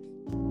serve.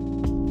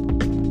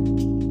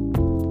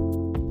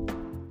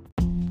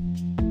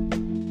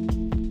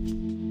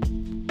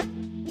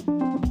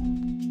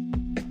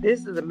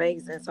 This is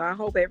amazing. So I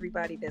hope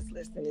everybody that's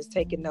listening is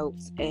taking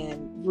notes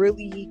and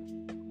really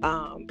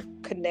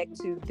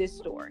connect to this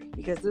story,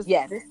 because this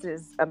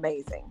is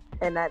amazing.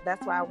 And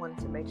that's why I wanted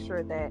to make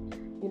sure that,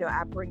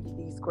 I bring you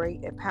these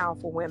great and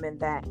powerful women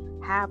that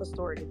have a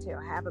story to tell,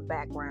 have a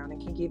background,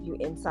 and can give you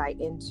insight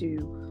into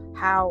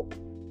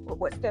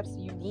what steps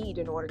you need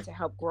in order to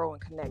help grow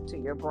and connect to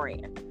your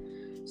brand.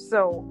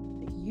 So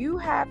you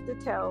have to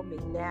tell me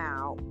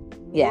now,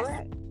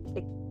 what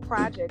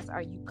projects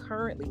are you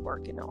currently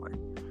working on?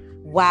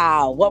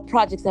 Wow. What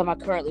projects am I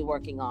currently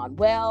working on?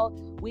 Well,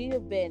 we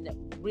have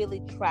been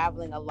really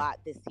traveling a lot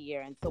this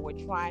year, and so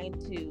we're trying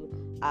to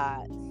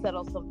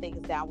settle some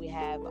things down. We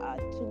have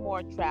two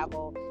more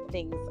travel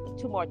things,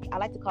 I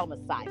like to call them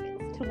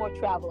assignments, two more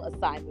travel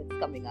assignments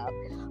coming up.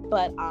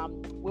 But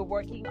we're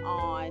working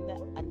on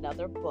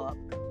another book.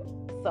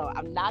 So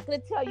I'm not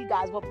going to tell you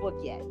guys what book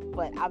yet,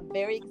 but I'm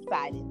very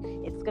excited.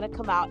 It's going to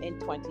come out in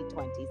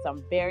 2020. So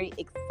I'm very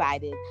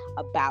excited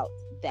about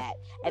that.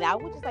 And I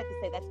would just like to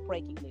say that's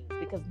breaking news,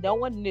 because no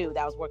one knew that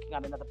I was working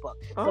on another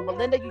book. So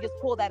Melinda, you just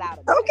pulled that out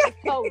of me. Okay.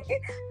 I told you.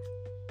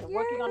 I'm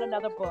working on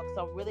another book,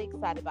 so I'm really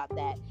excited about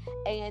that.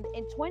 And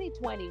in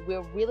 2020,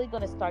 we're really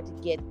going to start to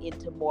get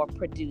into more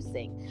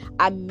producing.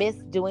 I miss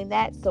doing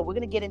that, so we're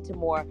going to get into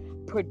more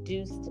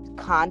produced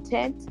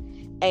content.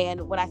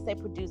 And when I say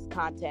produced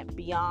content,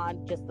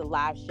 beyond just the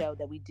live show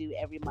that we do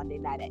every Monday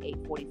night at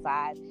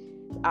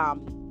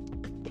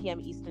 8:45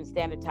 p.m. Eastern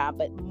Standard Time,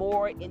 but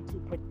more into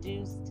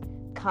produced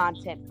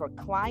content for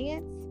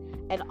clients,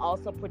 and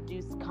also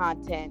produced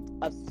content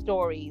of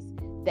stories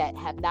that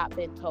have not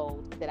been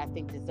told that I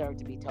think deserve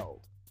to be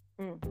told.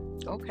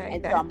 Okay.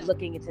 And so I'm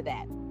looking into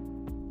that.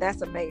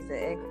 That's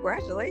amazing. And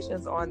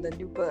congratulations on the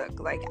new book.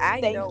 Like, I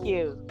know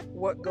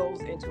what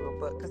goes into a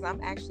book, because I'm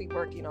actually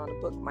working on a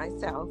book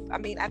myself. I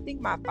mean, I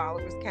think my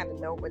followers kind of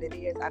know what it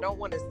is. I don't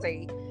want to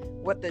say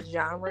what the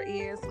genre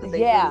is, because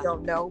they really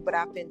don't know, but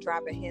I've been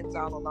dropping hints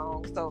all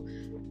along. So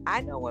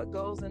I know what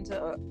goes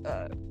into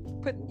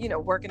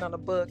working on a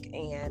book,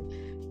 and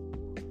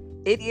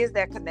it is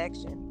that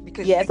connection,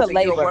 because it's a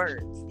labor. Your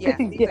words. Yeah,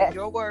 these are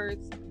your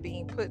words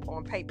being put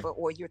on paper,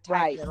 or you're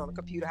typing it on a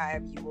computer,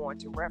 however you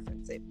want to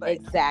reference it. But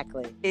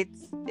exactly,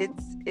 it's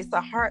a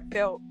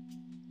heartfelt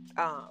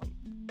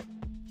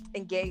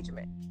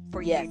engagement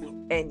for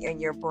you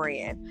and your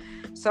brand.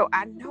 So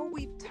I know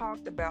we've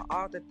talked about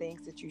all the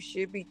things that you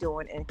should be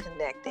doing and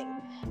connecting.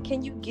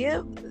 Can you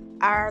give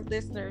our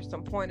listeners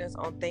some pointers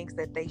on things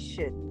that they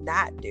should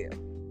not do?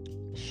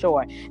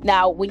 Sure.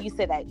 Now, when you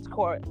say that,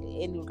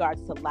 in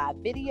regards to live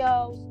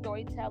video,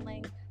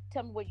 storytelling,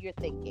 tell me what you're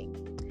thinking.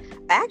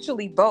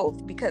 Actually,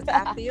 both, because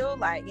I feel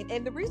like,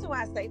 and the reason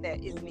why I say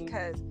that is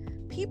because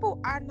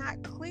people are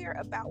not clear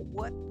about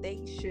what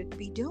they should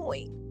be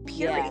doing,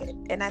 period. Yeah.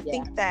 And I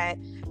think that,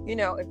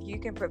 if you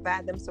can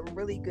provide them some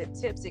really good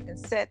tips, it can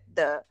set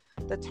the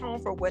tone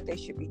for what they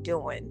should be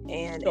doing,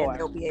 and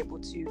they'll be able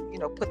to,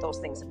 put those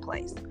things in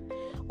place.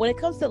 When it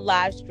comes to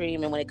live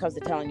stream and when it comes to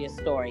telling your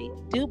story,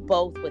 do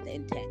both with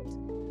intent.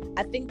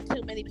 I think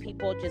too many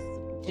people just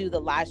do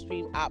the live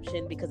stream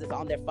option because it's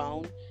on their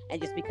phone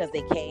and just because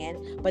they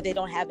can, but they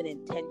don't have an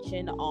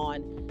intention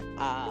on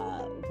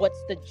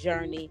what's the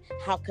journey,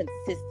 how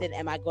consistent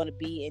am I going to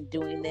be in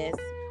doing this,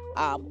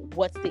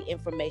 what's the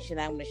information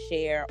I'm going to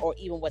share, or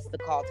even what's the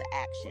call to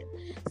action.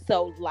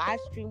 So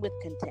live stream with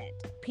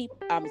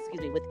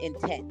with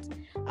intent.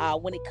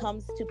 When it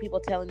comes to people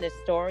telling their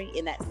story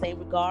in that same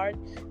regard,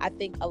 I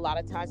think a lot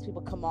of times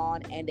people come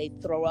on and they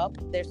throw up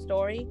their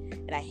story,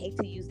 and I hate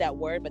to use that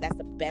word, but that's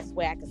the best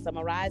way I can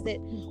summarize it,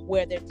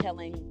 where they're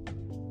telling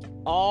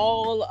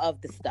all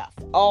of the stuff,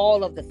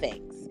 all of the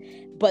things,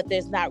 but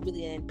there's not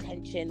really an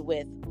intention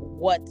with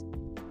what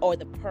or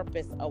the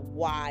purpose of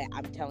why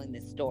I'm telling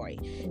this story.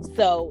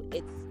 So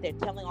they're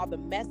telling all the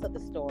mess of the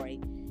story,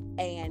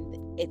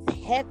 and it's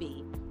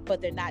heavy, but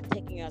they're not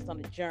taking us on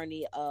a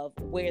journey of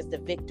where's the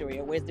victory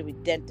or where's the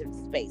redemptive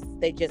space.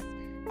 They just,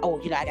 I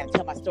gotta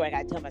tell my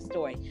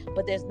story,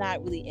 but there's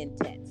not really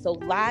intent. So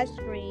live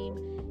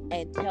stream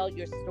and tell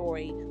your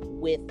story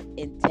with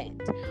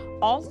intent.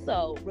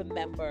 Also,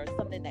 remember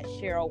something that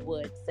Cheryl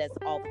Wood says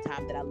all the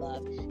time that I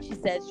love. She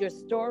says, your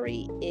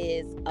story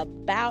is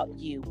about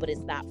you, but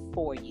it's not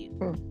for you.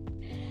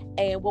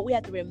 And what we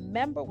have to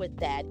remember with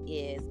that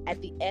is,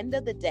 at the end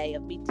of the day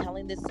of me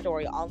telling this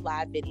story on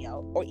live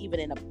video or even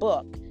in a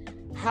book,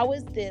 how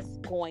is this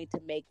going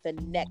to make the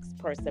next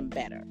person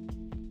better?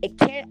 It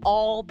can't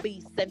all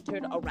be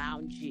centered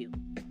around you.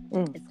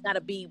 It's got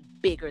to be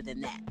bigger than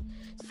that.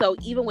 So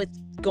even with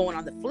going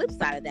on the flip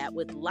side of that,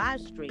 with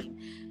live stream,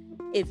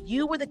 if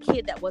you were the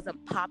kid that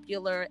wasn't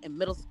popular in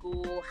middle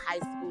school, high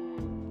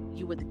school,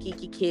 you were the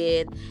geeky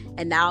kid,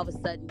 and now all of a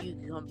sudden you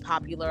become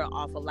popular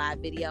off a live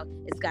video,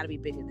 it's got to be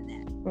bigger than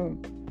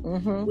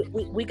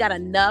that. We got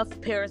enough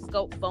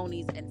Periscope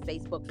phonies and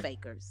Facebook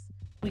fakers.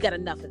 We got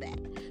enough of that.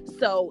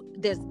 So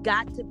there's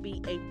got to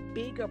be a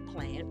bigger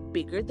plan,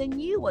 bigger than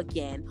you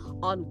again,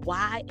 on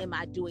why am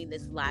I doing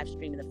this live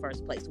stream in the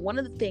first place. One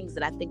of the things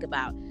that I think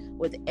about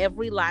with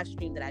every live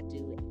stream that I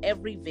do,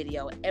 every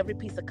video, every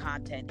piece of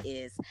content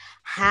is,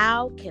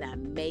 how can I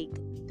make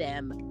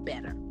them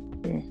better?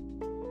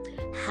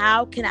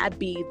 How can I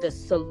be the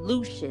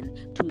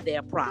solution to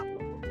their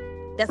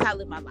problem? That's how I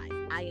live my life.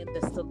 I am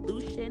the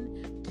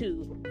solution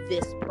to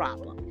this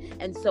problem.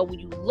 And so when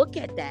you look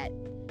at that,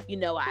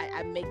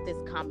 I make this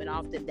comment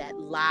often that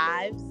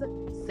lives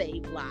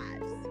save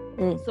lives.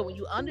 So when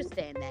you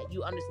understand that,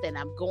 you understand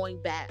I'm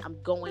going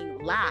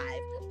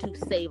live to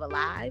save a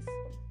life,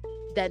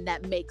 then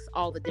that makes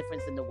all the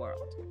difference in the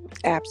world.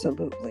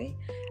 Absolutely.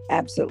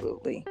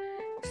 Absolutely.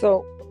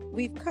 So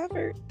we've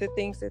covered the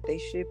things that they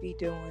should be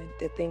doing,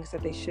 the things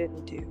that they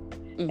shouldn't do.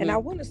 Mm-hmm. And I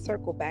want to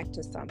circle back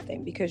to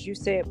something, because you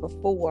said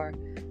before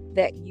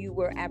that you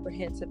were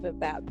apprehensive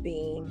about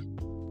being,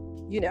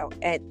 live,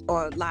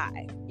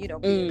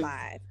 being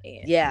live.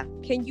 And yeah.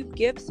 Can you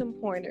give some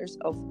pointers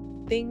of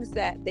things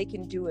that they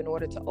can do in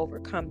order to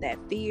overcome that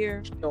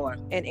fear? Sure.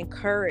 And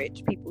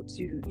encourage people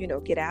to,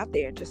 get out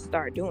there and just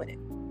start doing it?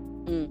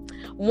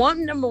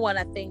 Number one,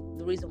 I think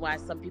the reason why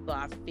some people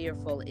are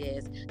fearful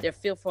is they're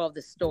fearful of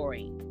the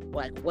story.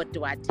 Like, what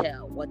do I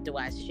tell? What do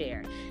I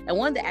share? And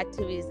one of the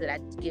activities that I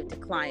give to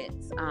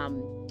clients,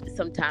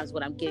 sometimes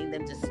when I'm getting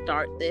them to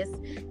start this,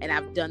 and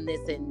I've done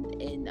this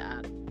in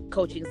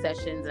coaching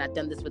sessions, and I've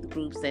done this with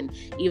groups and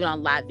even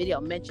on live video,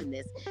 mention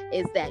this,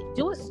 is that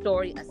do a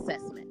story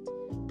assessment.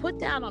 Put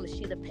down on a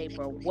sheet of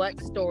paper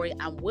what story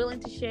I'm willing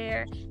to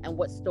share and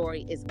what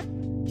story is.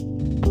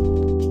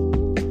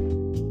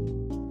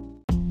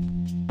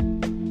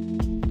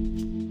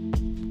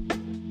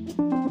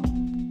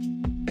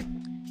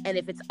 And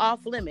if it's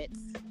off limits,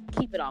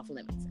 keep it off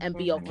limits and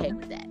be okay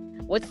with that.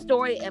 What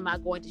story am I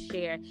going to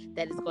share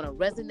that is going to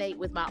resonate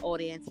with my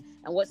audience?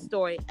 And what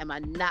story am I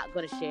not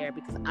going to share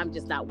because I'm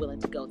just not willing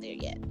to go there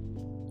yet?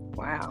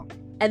 Wow.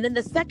 And then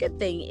the second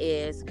thing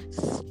is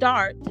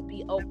start to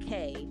be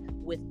okay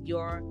with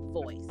your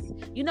voice.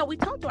 We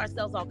talk to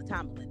ourselves all the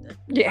time, Melinda.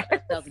 Yeah. We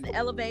talk to ourselves in the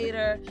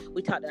elevator.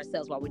 We talk to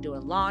ourselves while we're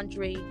doing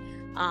laundry.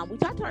 We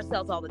talk to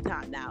ourselves all the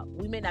time. Now,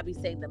 we may not be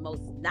saying the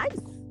most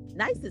nicest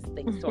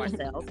things to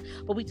ourselves,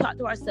 but we talk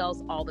to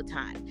ourselves all the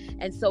time.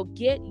 And so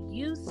get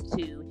used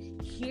to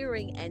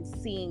hearing and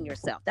seeing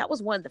yourself. That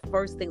was one of the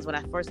first things when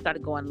I first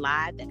started going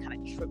live that kind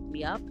of tripped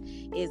me up,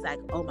 is like,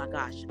 oh my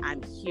gosh,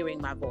 I'm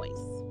hearing my voice.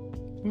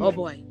 Oh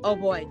boy.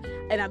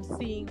 And I'm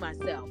seeing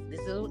myself.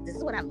 This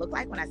is what I look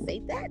like when I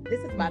say that.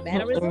 This is my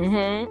mannerisms.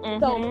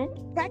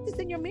 So practice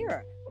in your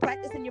mirror.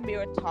 Practice in your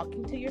mirror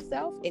talking to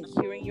yourself and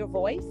hearing your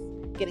voice,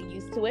 getting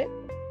used to it.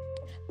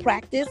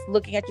 Practice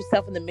looking at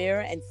yourself in the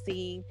mirror and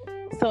seeing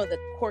some of the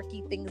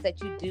quirky things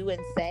that you do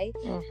and say.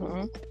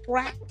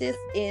 Practice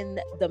in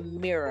the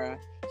mirror,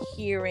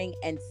 hearing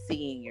and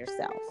seeing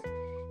yourself.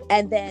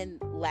 And then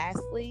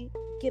lastly,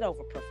 get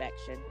over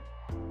perfection.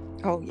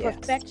 Oh, yes.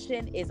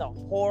 Perfection is a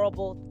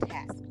horrible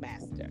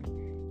taskmaster.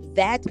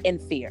 That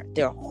and fear,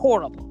 they're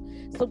horrible.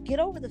 So get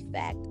over the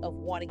fact of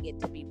wanting it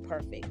to be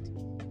perfect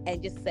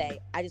and just say,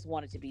 I just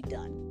want it to be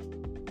done.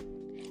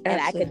 Absolutely.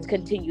 And I can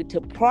continue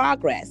to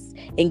progress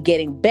in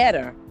getting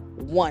better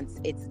once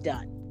it's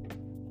done.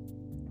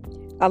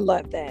 I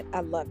love that.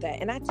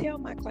 And I tell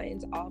my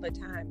clients all the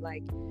time,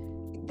 like,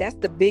 that's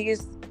the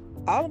biggest,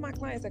 all of my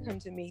clients that come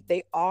to me,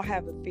 they all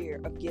have a fear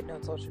of getting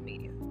on social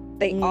media.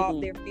 They all,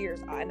 their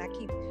fears are, and I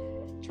keep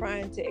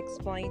trying to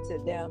explain to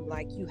them,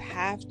 like, you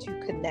have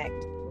to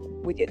connect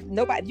with it.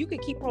 Nobody, you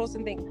could keep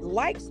posting things.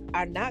 Likes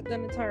are not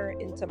going to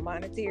turn into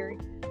monetary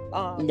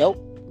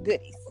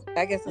goodies.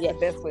 I guess that's the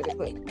best way to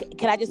put it.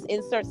 Can I just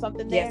insert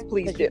something there? Yes,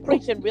 please do. You're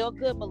preaching real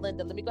good,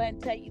 Melinda. Let me go ahead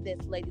and tell you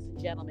this, ladies and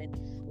gentlemen.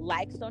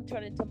 Likes don't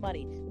turn into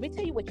money. Let me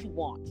tell you what you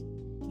want.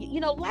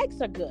 Likes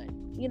are good.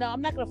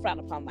 I'm not going to frown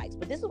upon likes,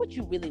 but this is what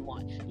you really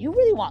want. You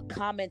really want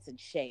comments and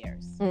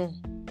shares.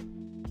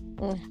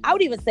 I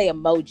would even say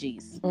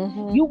emojis.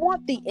 You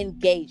want the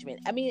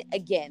engagement. I mean,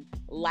 again,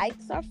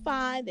 likes are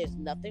fine. There's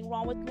nothing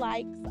wrong with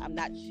likes. I'm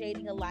not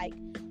shading a like.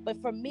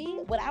 But for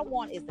me, what I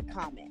want is the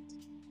comment.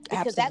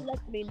 Because that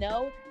lets me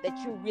know that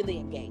you're really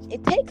engaged.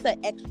 It takes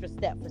an extra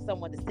step for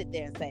someone to sit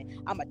there and say,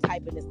 I'm going to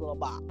type in this little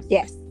box.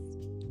 Yes.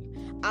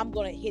 I'm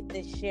going to hit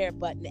this share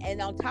button.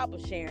 And on top of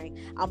sharing,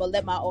 I'm going to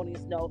let my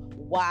audience know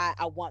why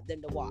I want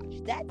them to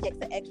watch. That takes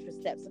an extra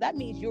step. So that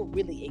means you're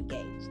really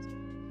engaged.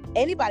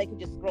 Anybody can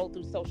just scroll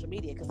through social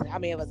media, because how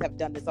many of us have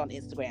done this on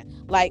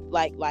Instagram? Like.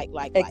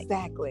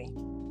 Exactly.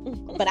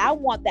 But I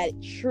want that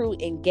true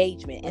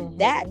engagement, and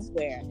that's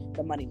where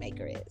the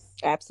moneymaker is.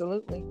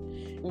 Absolutely.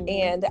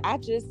 And I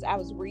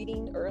was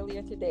reading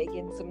earlier today,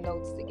 getting some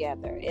notes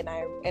together, and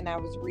I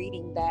was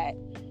reading that,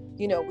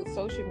 with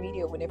social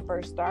media, when it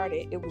first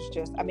started, it was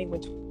just, when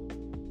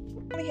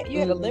you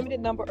had a limited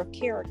number of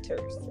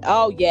characters.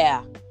 Oh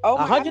yeah. Oh,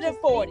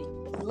 140.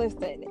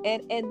 Listen,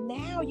 and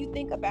now you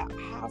think about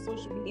how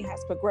social media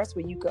has progressed,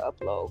 where you could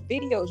upload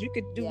videos, you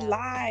could do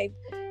live,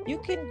 you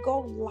can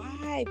go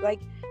live.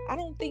 Like, I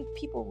don't think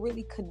people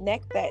really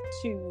connect that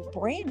to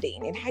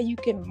branding and how you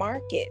can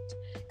market,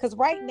 because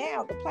right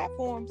now the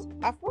platforms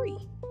are free.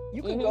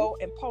 You can go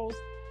and post,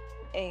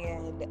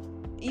 and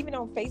even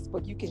on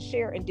Facebook you can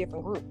share in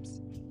different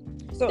groups.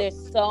 So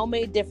there's so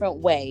many different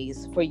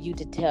ways for you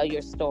to tell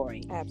your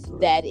story.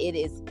 Absolutely. That it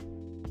is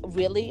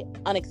really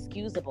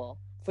unexcusable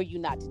for you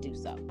not to do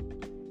so.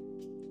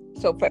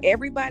 So for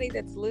everybody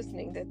that's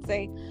listening that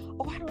say,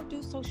 oh, I don't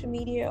do social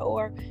media,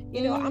 or,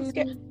 I'm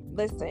scared.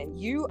 Listen,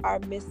 you are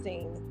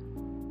missing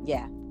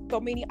so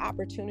many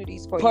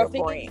opportunities for your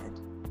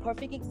brand.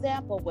 Perfect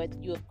example, whether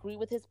you agree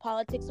with his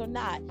politics or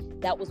not,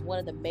 that was one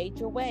of the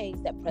major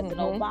ways that President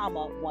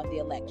Obama won the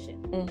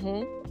election.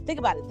 Think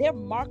about it. They're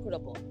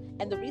marketable.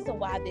 And the reason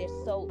why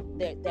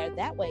they're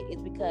that way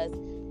is because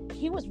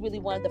he was really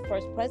one of the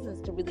first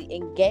presidents to really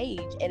engage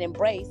and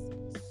embrace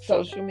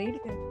social media.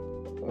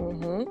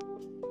 Mm-hmm.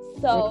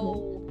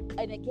 So,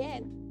 and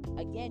again,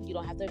 you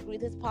don't have to agree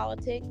with his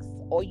politics,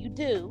 or you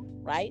do,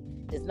 right?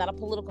 It's not a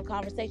political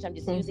conversation. I'm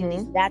just using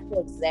these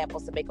natural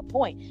examples to make a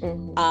point.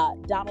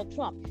 Donald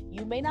Trump.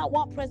 You may not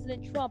want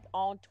President Trump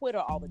on Twitter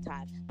all the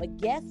time, but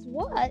guess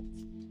what?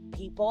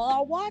 People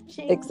are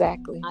watching.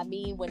 Exactly. I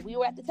mean, when we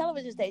were at the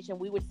television station,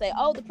 we would say,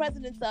 "Oh, the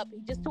president's up.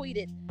 He just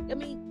tweeted." I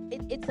mean,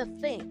 it's a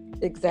thing.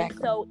 Exactly.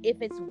 And so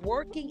if it's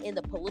working in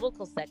the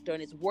political sector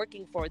and it's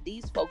working for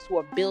these folks who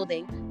are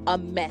building a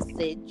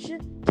message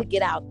to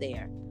get out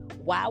there,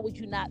 why would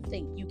you not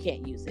think you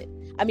can't use it?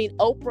 I mean,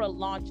 Oprah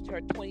launched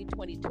her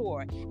 2020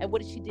 tour, and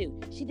what did she do?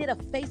 She did a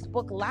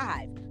Facebook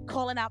Live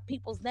calling out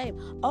people's name.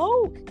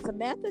 Oh,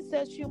 Samantha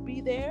says she'll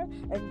be there,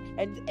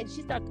 and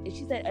she said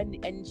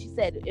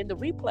in the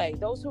replay,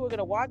 those who are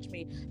gonna watch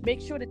me,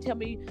 make sure to tell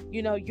me,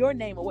 your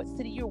name or what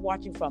city you're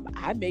watching from.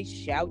 I may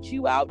shout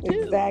you out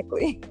too.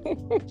 Exactly.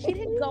 She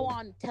didn't go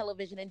on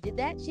television and did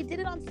that. She did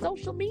it on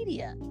social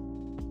media.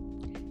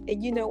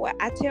 And you know what?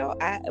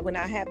 When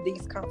I have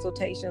these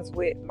consultations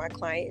with my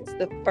clients,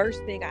 the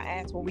first thing I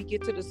ask when we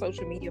get to the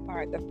social media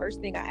part, the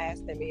first thing I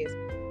ask them is,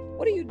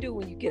 what do you do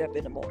when you get up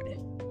in the morning?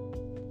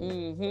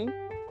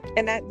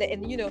 And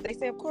they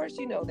say, of course,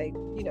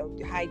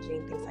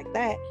 hygiene, things like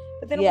that.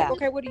 But then I'm like,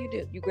 okay, what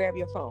do? You grab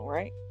your phone,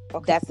 right?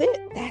 Okay. That's it.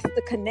 That's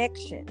the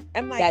connection.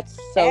 I'm like, that's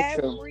so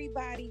true.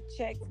 Everybody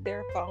checks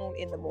their phone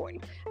in the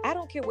morning. I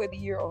don't care whether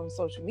you're on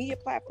social media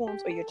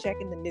platforms or you're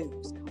checking the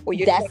news or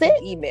you're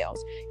checking emails.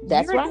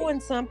 You're doing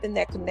something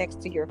that connects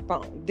to your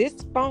phone.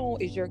 This phone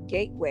is your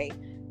gateway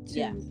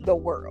to the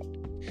world.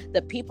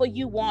 The people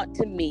you want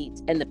to meet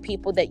and the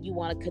people that you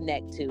want to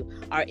connect to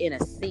are in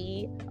a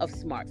sea of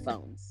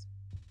smartphones.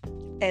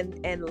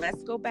 And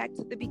let's go back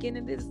to the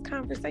beginning of this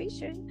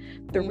conversation.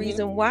 The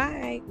reason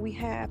why we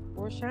have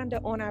Roshonda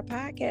on our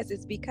podcast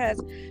is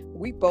because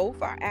we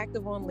both are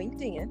active on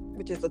LinkedIn,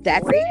 which is a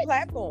great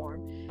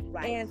platform.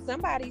 Right. And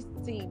somebody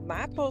seen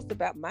my post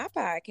about my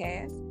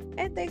podcast,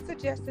 and they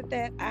suggested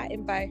that I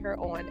invite her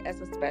on as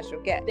a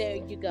special guest. There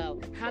you go.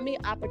 How many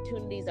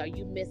opportunities are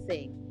you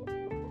missing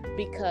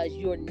because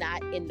you're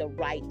not in the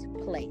right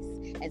place?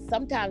 And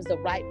sometimes the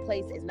right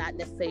place is not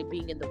necessarily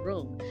being in the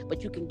room,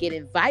 but you can get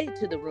invited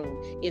to the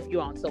room if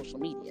you're on social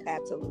media.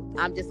 Absolutely.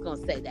 I'm just going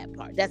to say that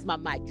part. That's my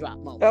mic drop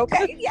moment.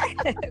 Okay. Yes.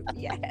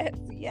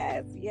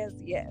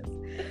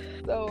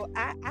 So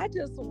I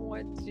just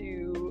want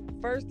to,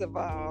 first of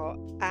all,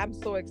 I'm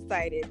so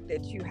excited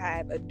that you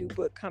have a new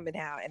book coming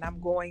out, and I'm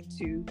going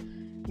to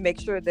make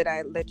sure that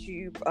I let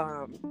you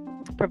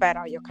provide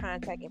all your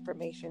contact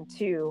information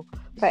too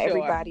for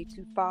everybody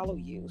to follow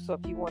you. So if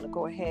you want to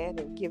go ahead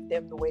and give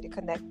them the way to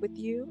connect with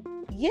you.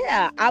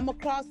 Yeah, I'm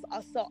across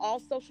all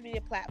social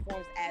media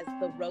platforms as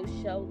The Rose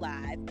Show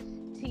Live,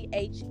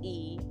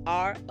 TheRoSholive.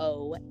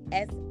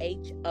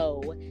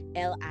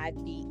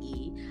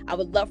 I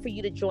would love for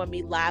you to join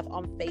me live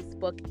on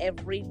Facebook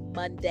every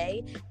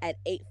Monday at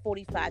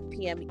 8:45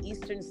 p.m.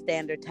 Eastern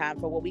Standard Time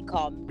for what we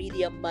call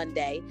Media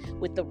Monday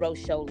with The Rose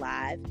Show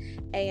Live.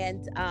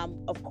 And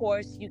of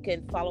course, you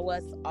can follow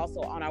us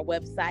also on our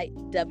website,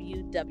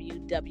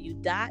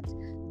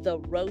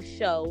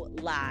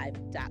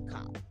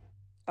 www.theroseshowlive.com.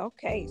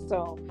 Okay,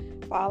 so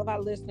for all of our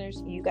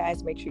listeners, you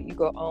guys make sure you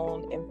go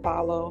on and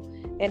follow.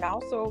 And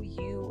also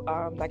you,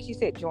 like she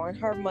said, join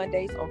her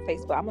Mondays on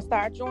Facebook. I'm going to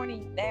start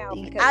joining now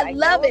because I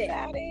love it.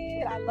 I love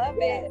it. I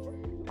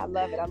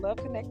love it. I love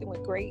connecting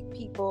with great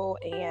people,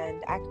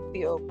 and I can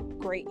feel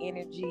great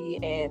energy.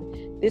 And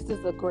this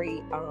is a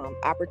great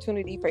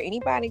opportunity for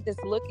anybody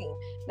that's looking.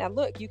 Now,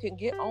 look, you can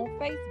get on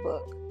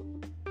Facebook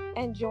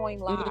and join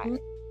live.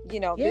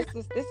 This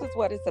is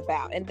what it's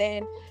about. And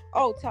then,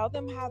 tell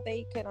them how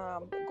they can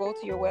go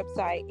to your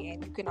website,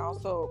 and you can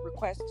also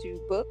request to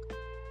book.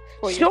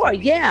 Sure,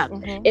 yeah.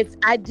 If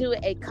I do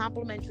a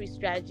complimentary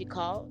strategy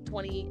call,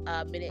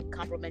 20-minute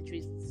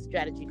complimentary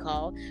strategy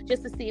call,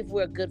 just to see if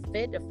we're a good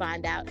fit, to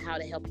find out how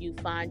to help you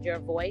find your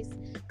voice,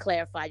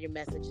 clarify your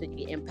message so you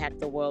can impact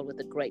the world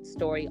with a great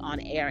story on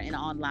air and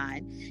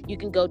online. You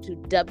can go to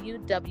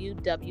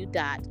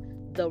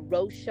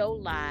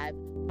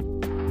www.theroseshowlive.com.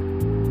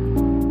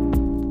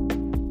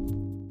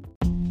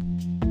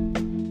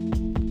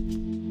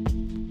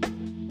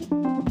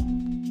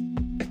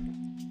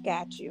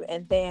 Got you.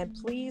 And then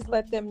please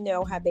let them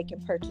know how they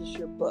can purchase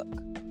your book.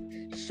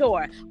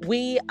 Sure.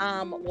 We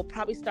will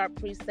probably start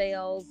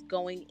pre-sales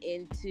going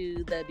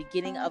into the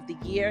beginning of the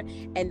year.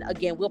 And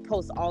again, we'll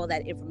post all of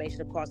that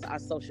information across our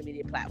social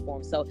media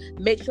platforms. So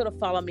make sure to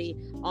follow me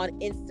on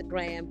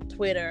Instagram,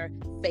 Twitter,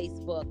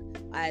 Facebook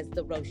as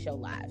The Rose Show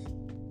Live.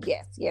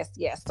 Yes.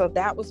 So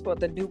that was for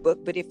the new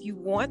book. But if you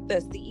want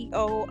the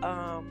CEO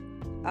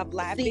of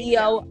Live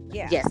Video.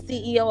 Yes,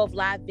 CEO of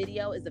Live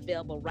Video is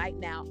available right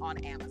now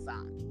on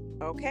Amazon.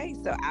 Okay,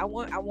 so I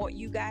want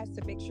you guys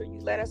to make sure you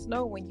let us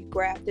know when you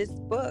grab this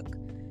book,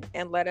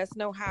 and let us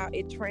know how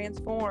it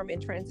transformed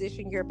and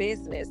transitioned your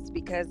business,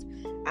 because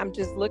I'm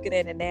just looking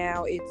at it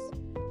now. It's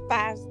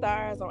 5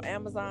 stars on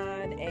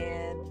Amazon,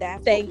 and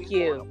that's Thank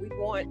you. We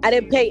want. I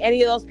didn't pay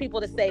any of those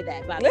people to say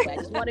that, by the way. I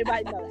just want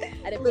everybody to know that.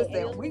 I didn't pay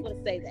any of those people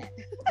to say that.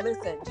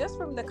 Listen, just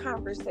from the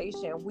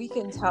conversation, we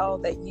can tell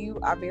that you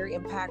are very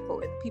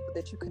impactful in the people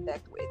that you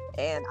connect with.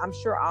 And I'm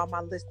sure all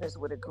my listeners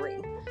would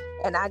agree.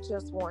 And I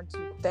just want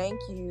to thank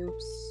you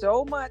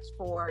so much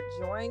for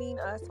joining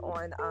us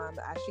on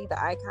I See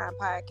the Icon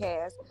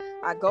podcast.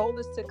 Our goal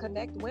is to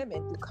connect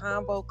women through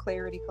convo,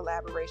 clarity,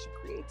 collaboration,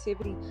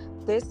 creativity.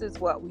 This is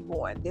what we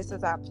want. This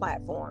is our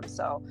platform.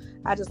 So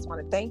I just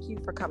want to thank you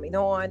for coming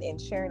on and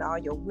sharing all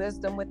your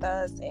wisdom with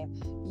us. And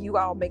you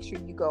all make sure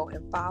you go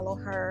and follow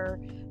her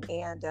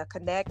and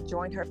connect,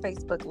 join her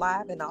Facebook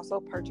Live, and also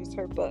purchase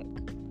her book.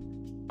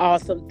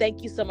 Awesome.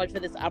 Thank you so much for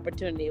this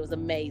opportunity. It was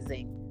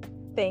amazing.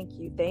 Thank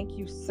you. Thank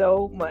you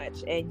so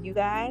much. And you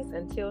guys,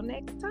 until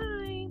next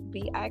time,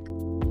 be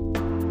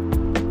icon.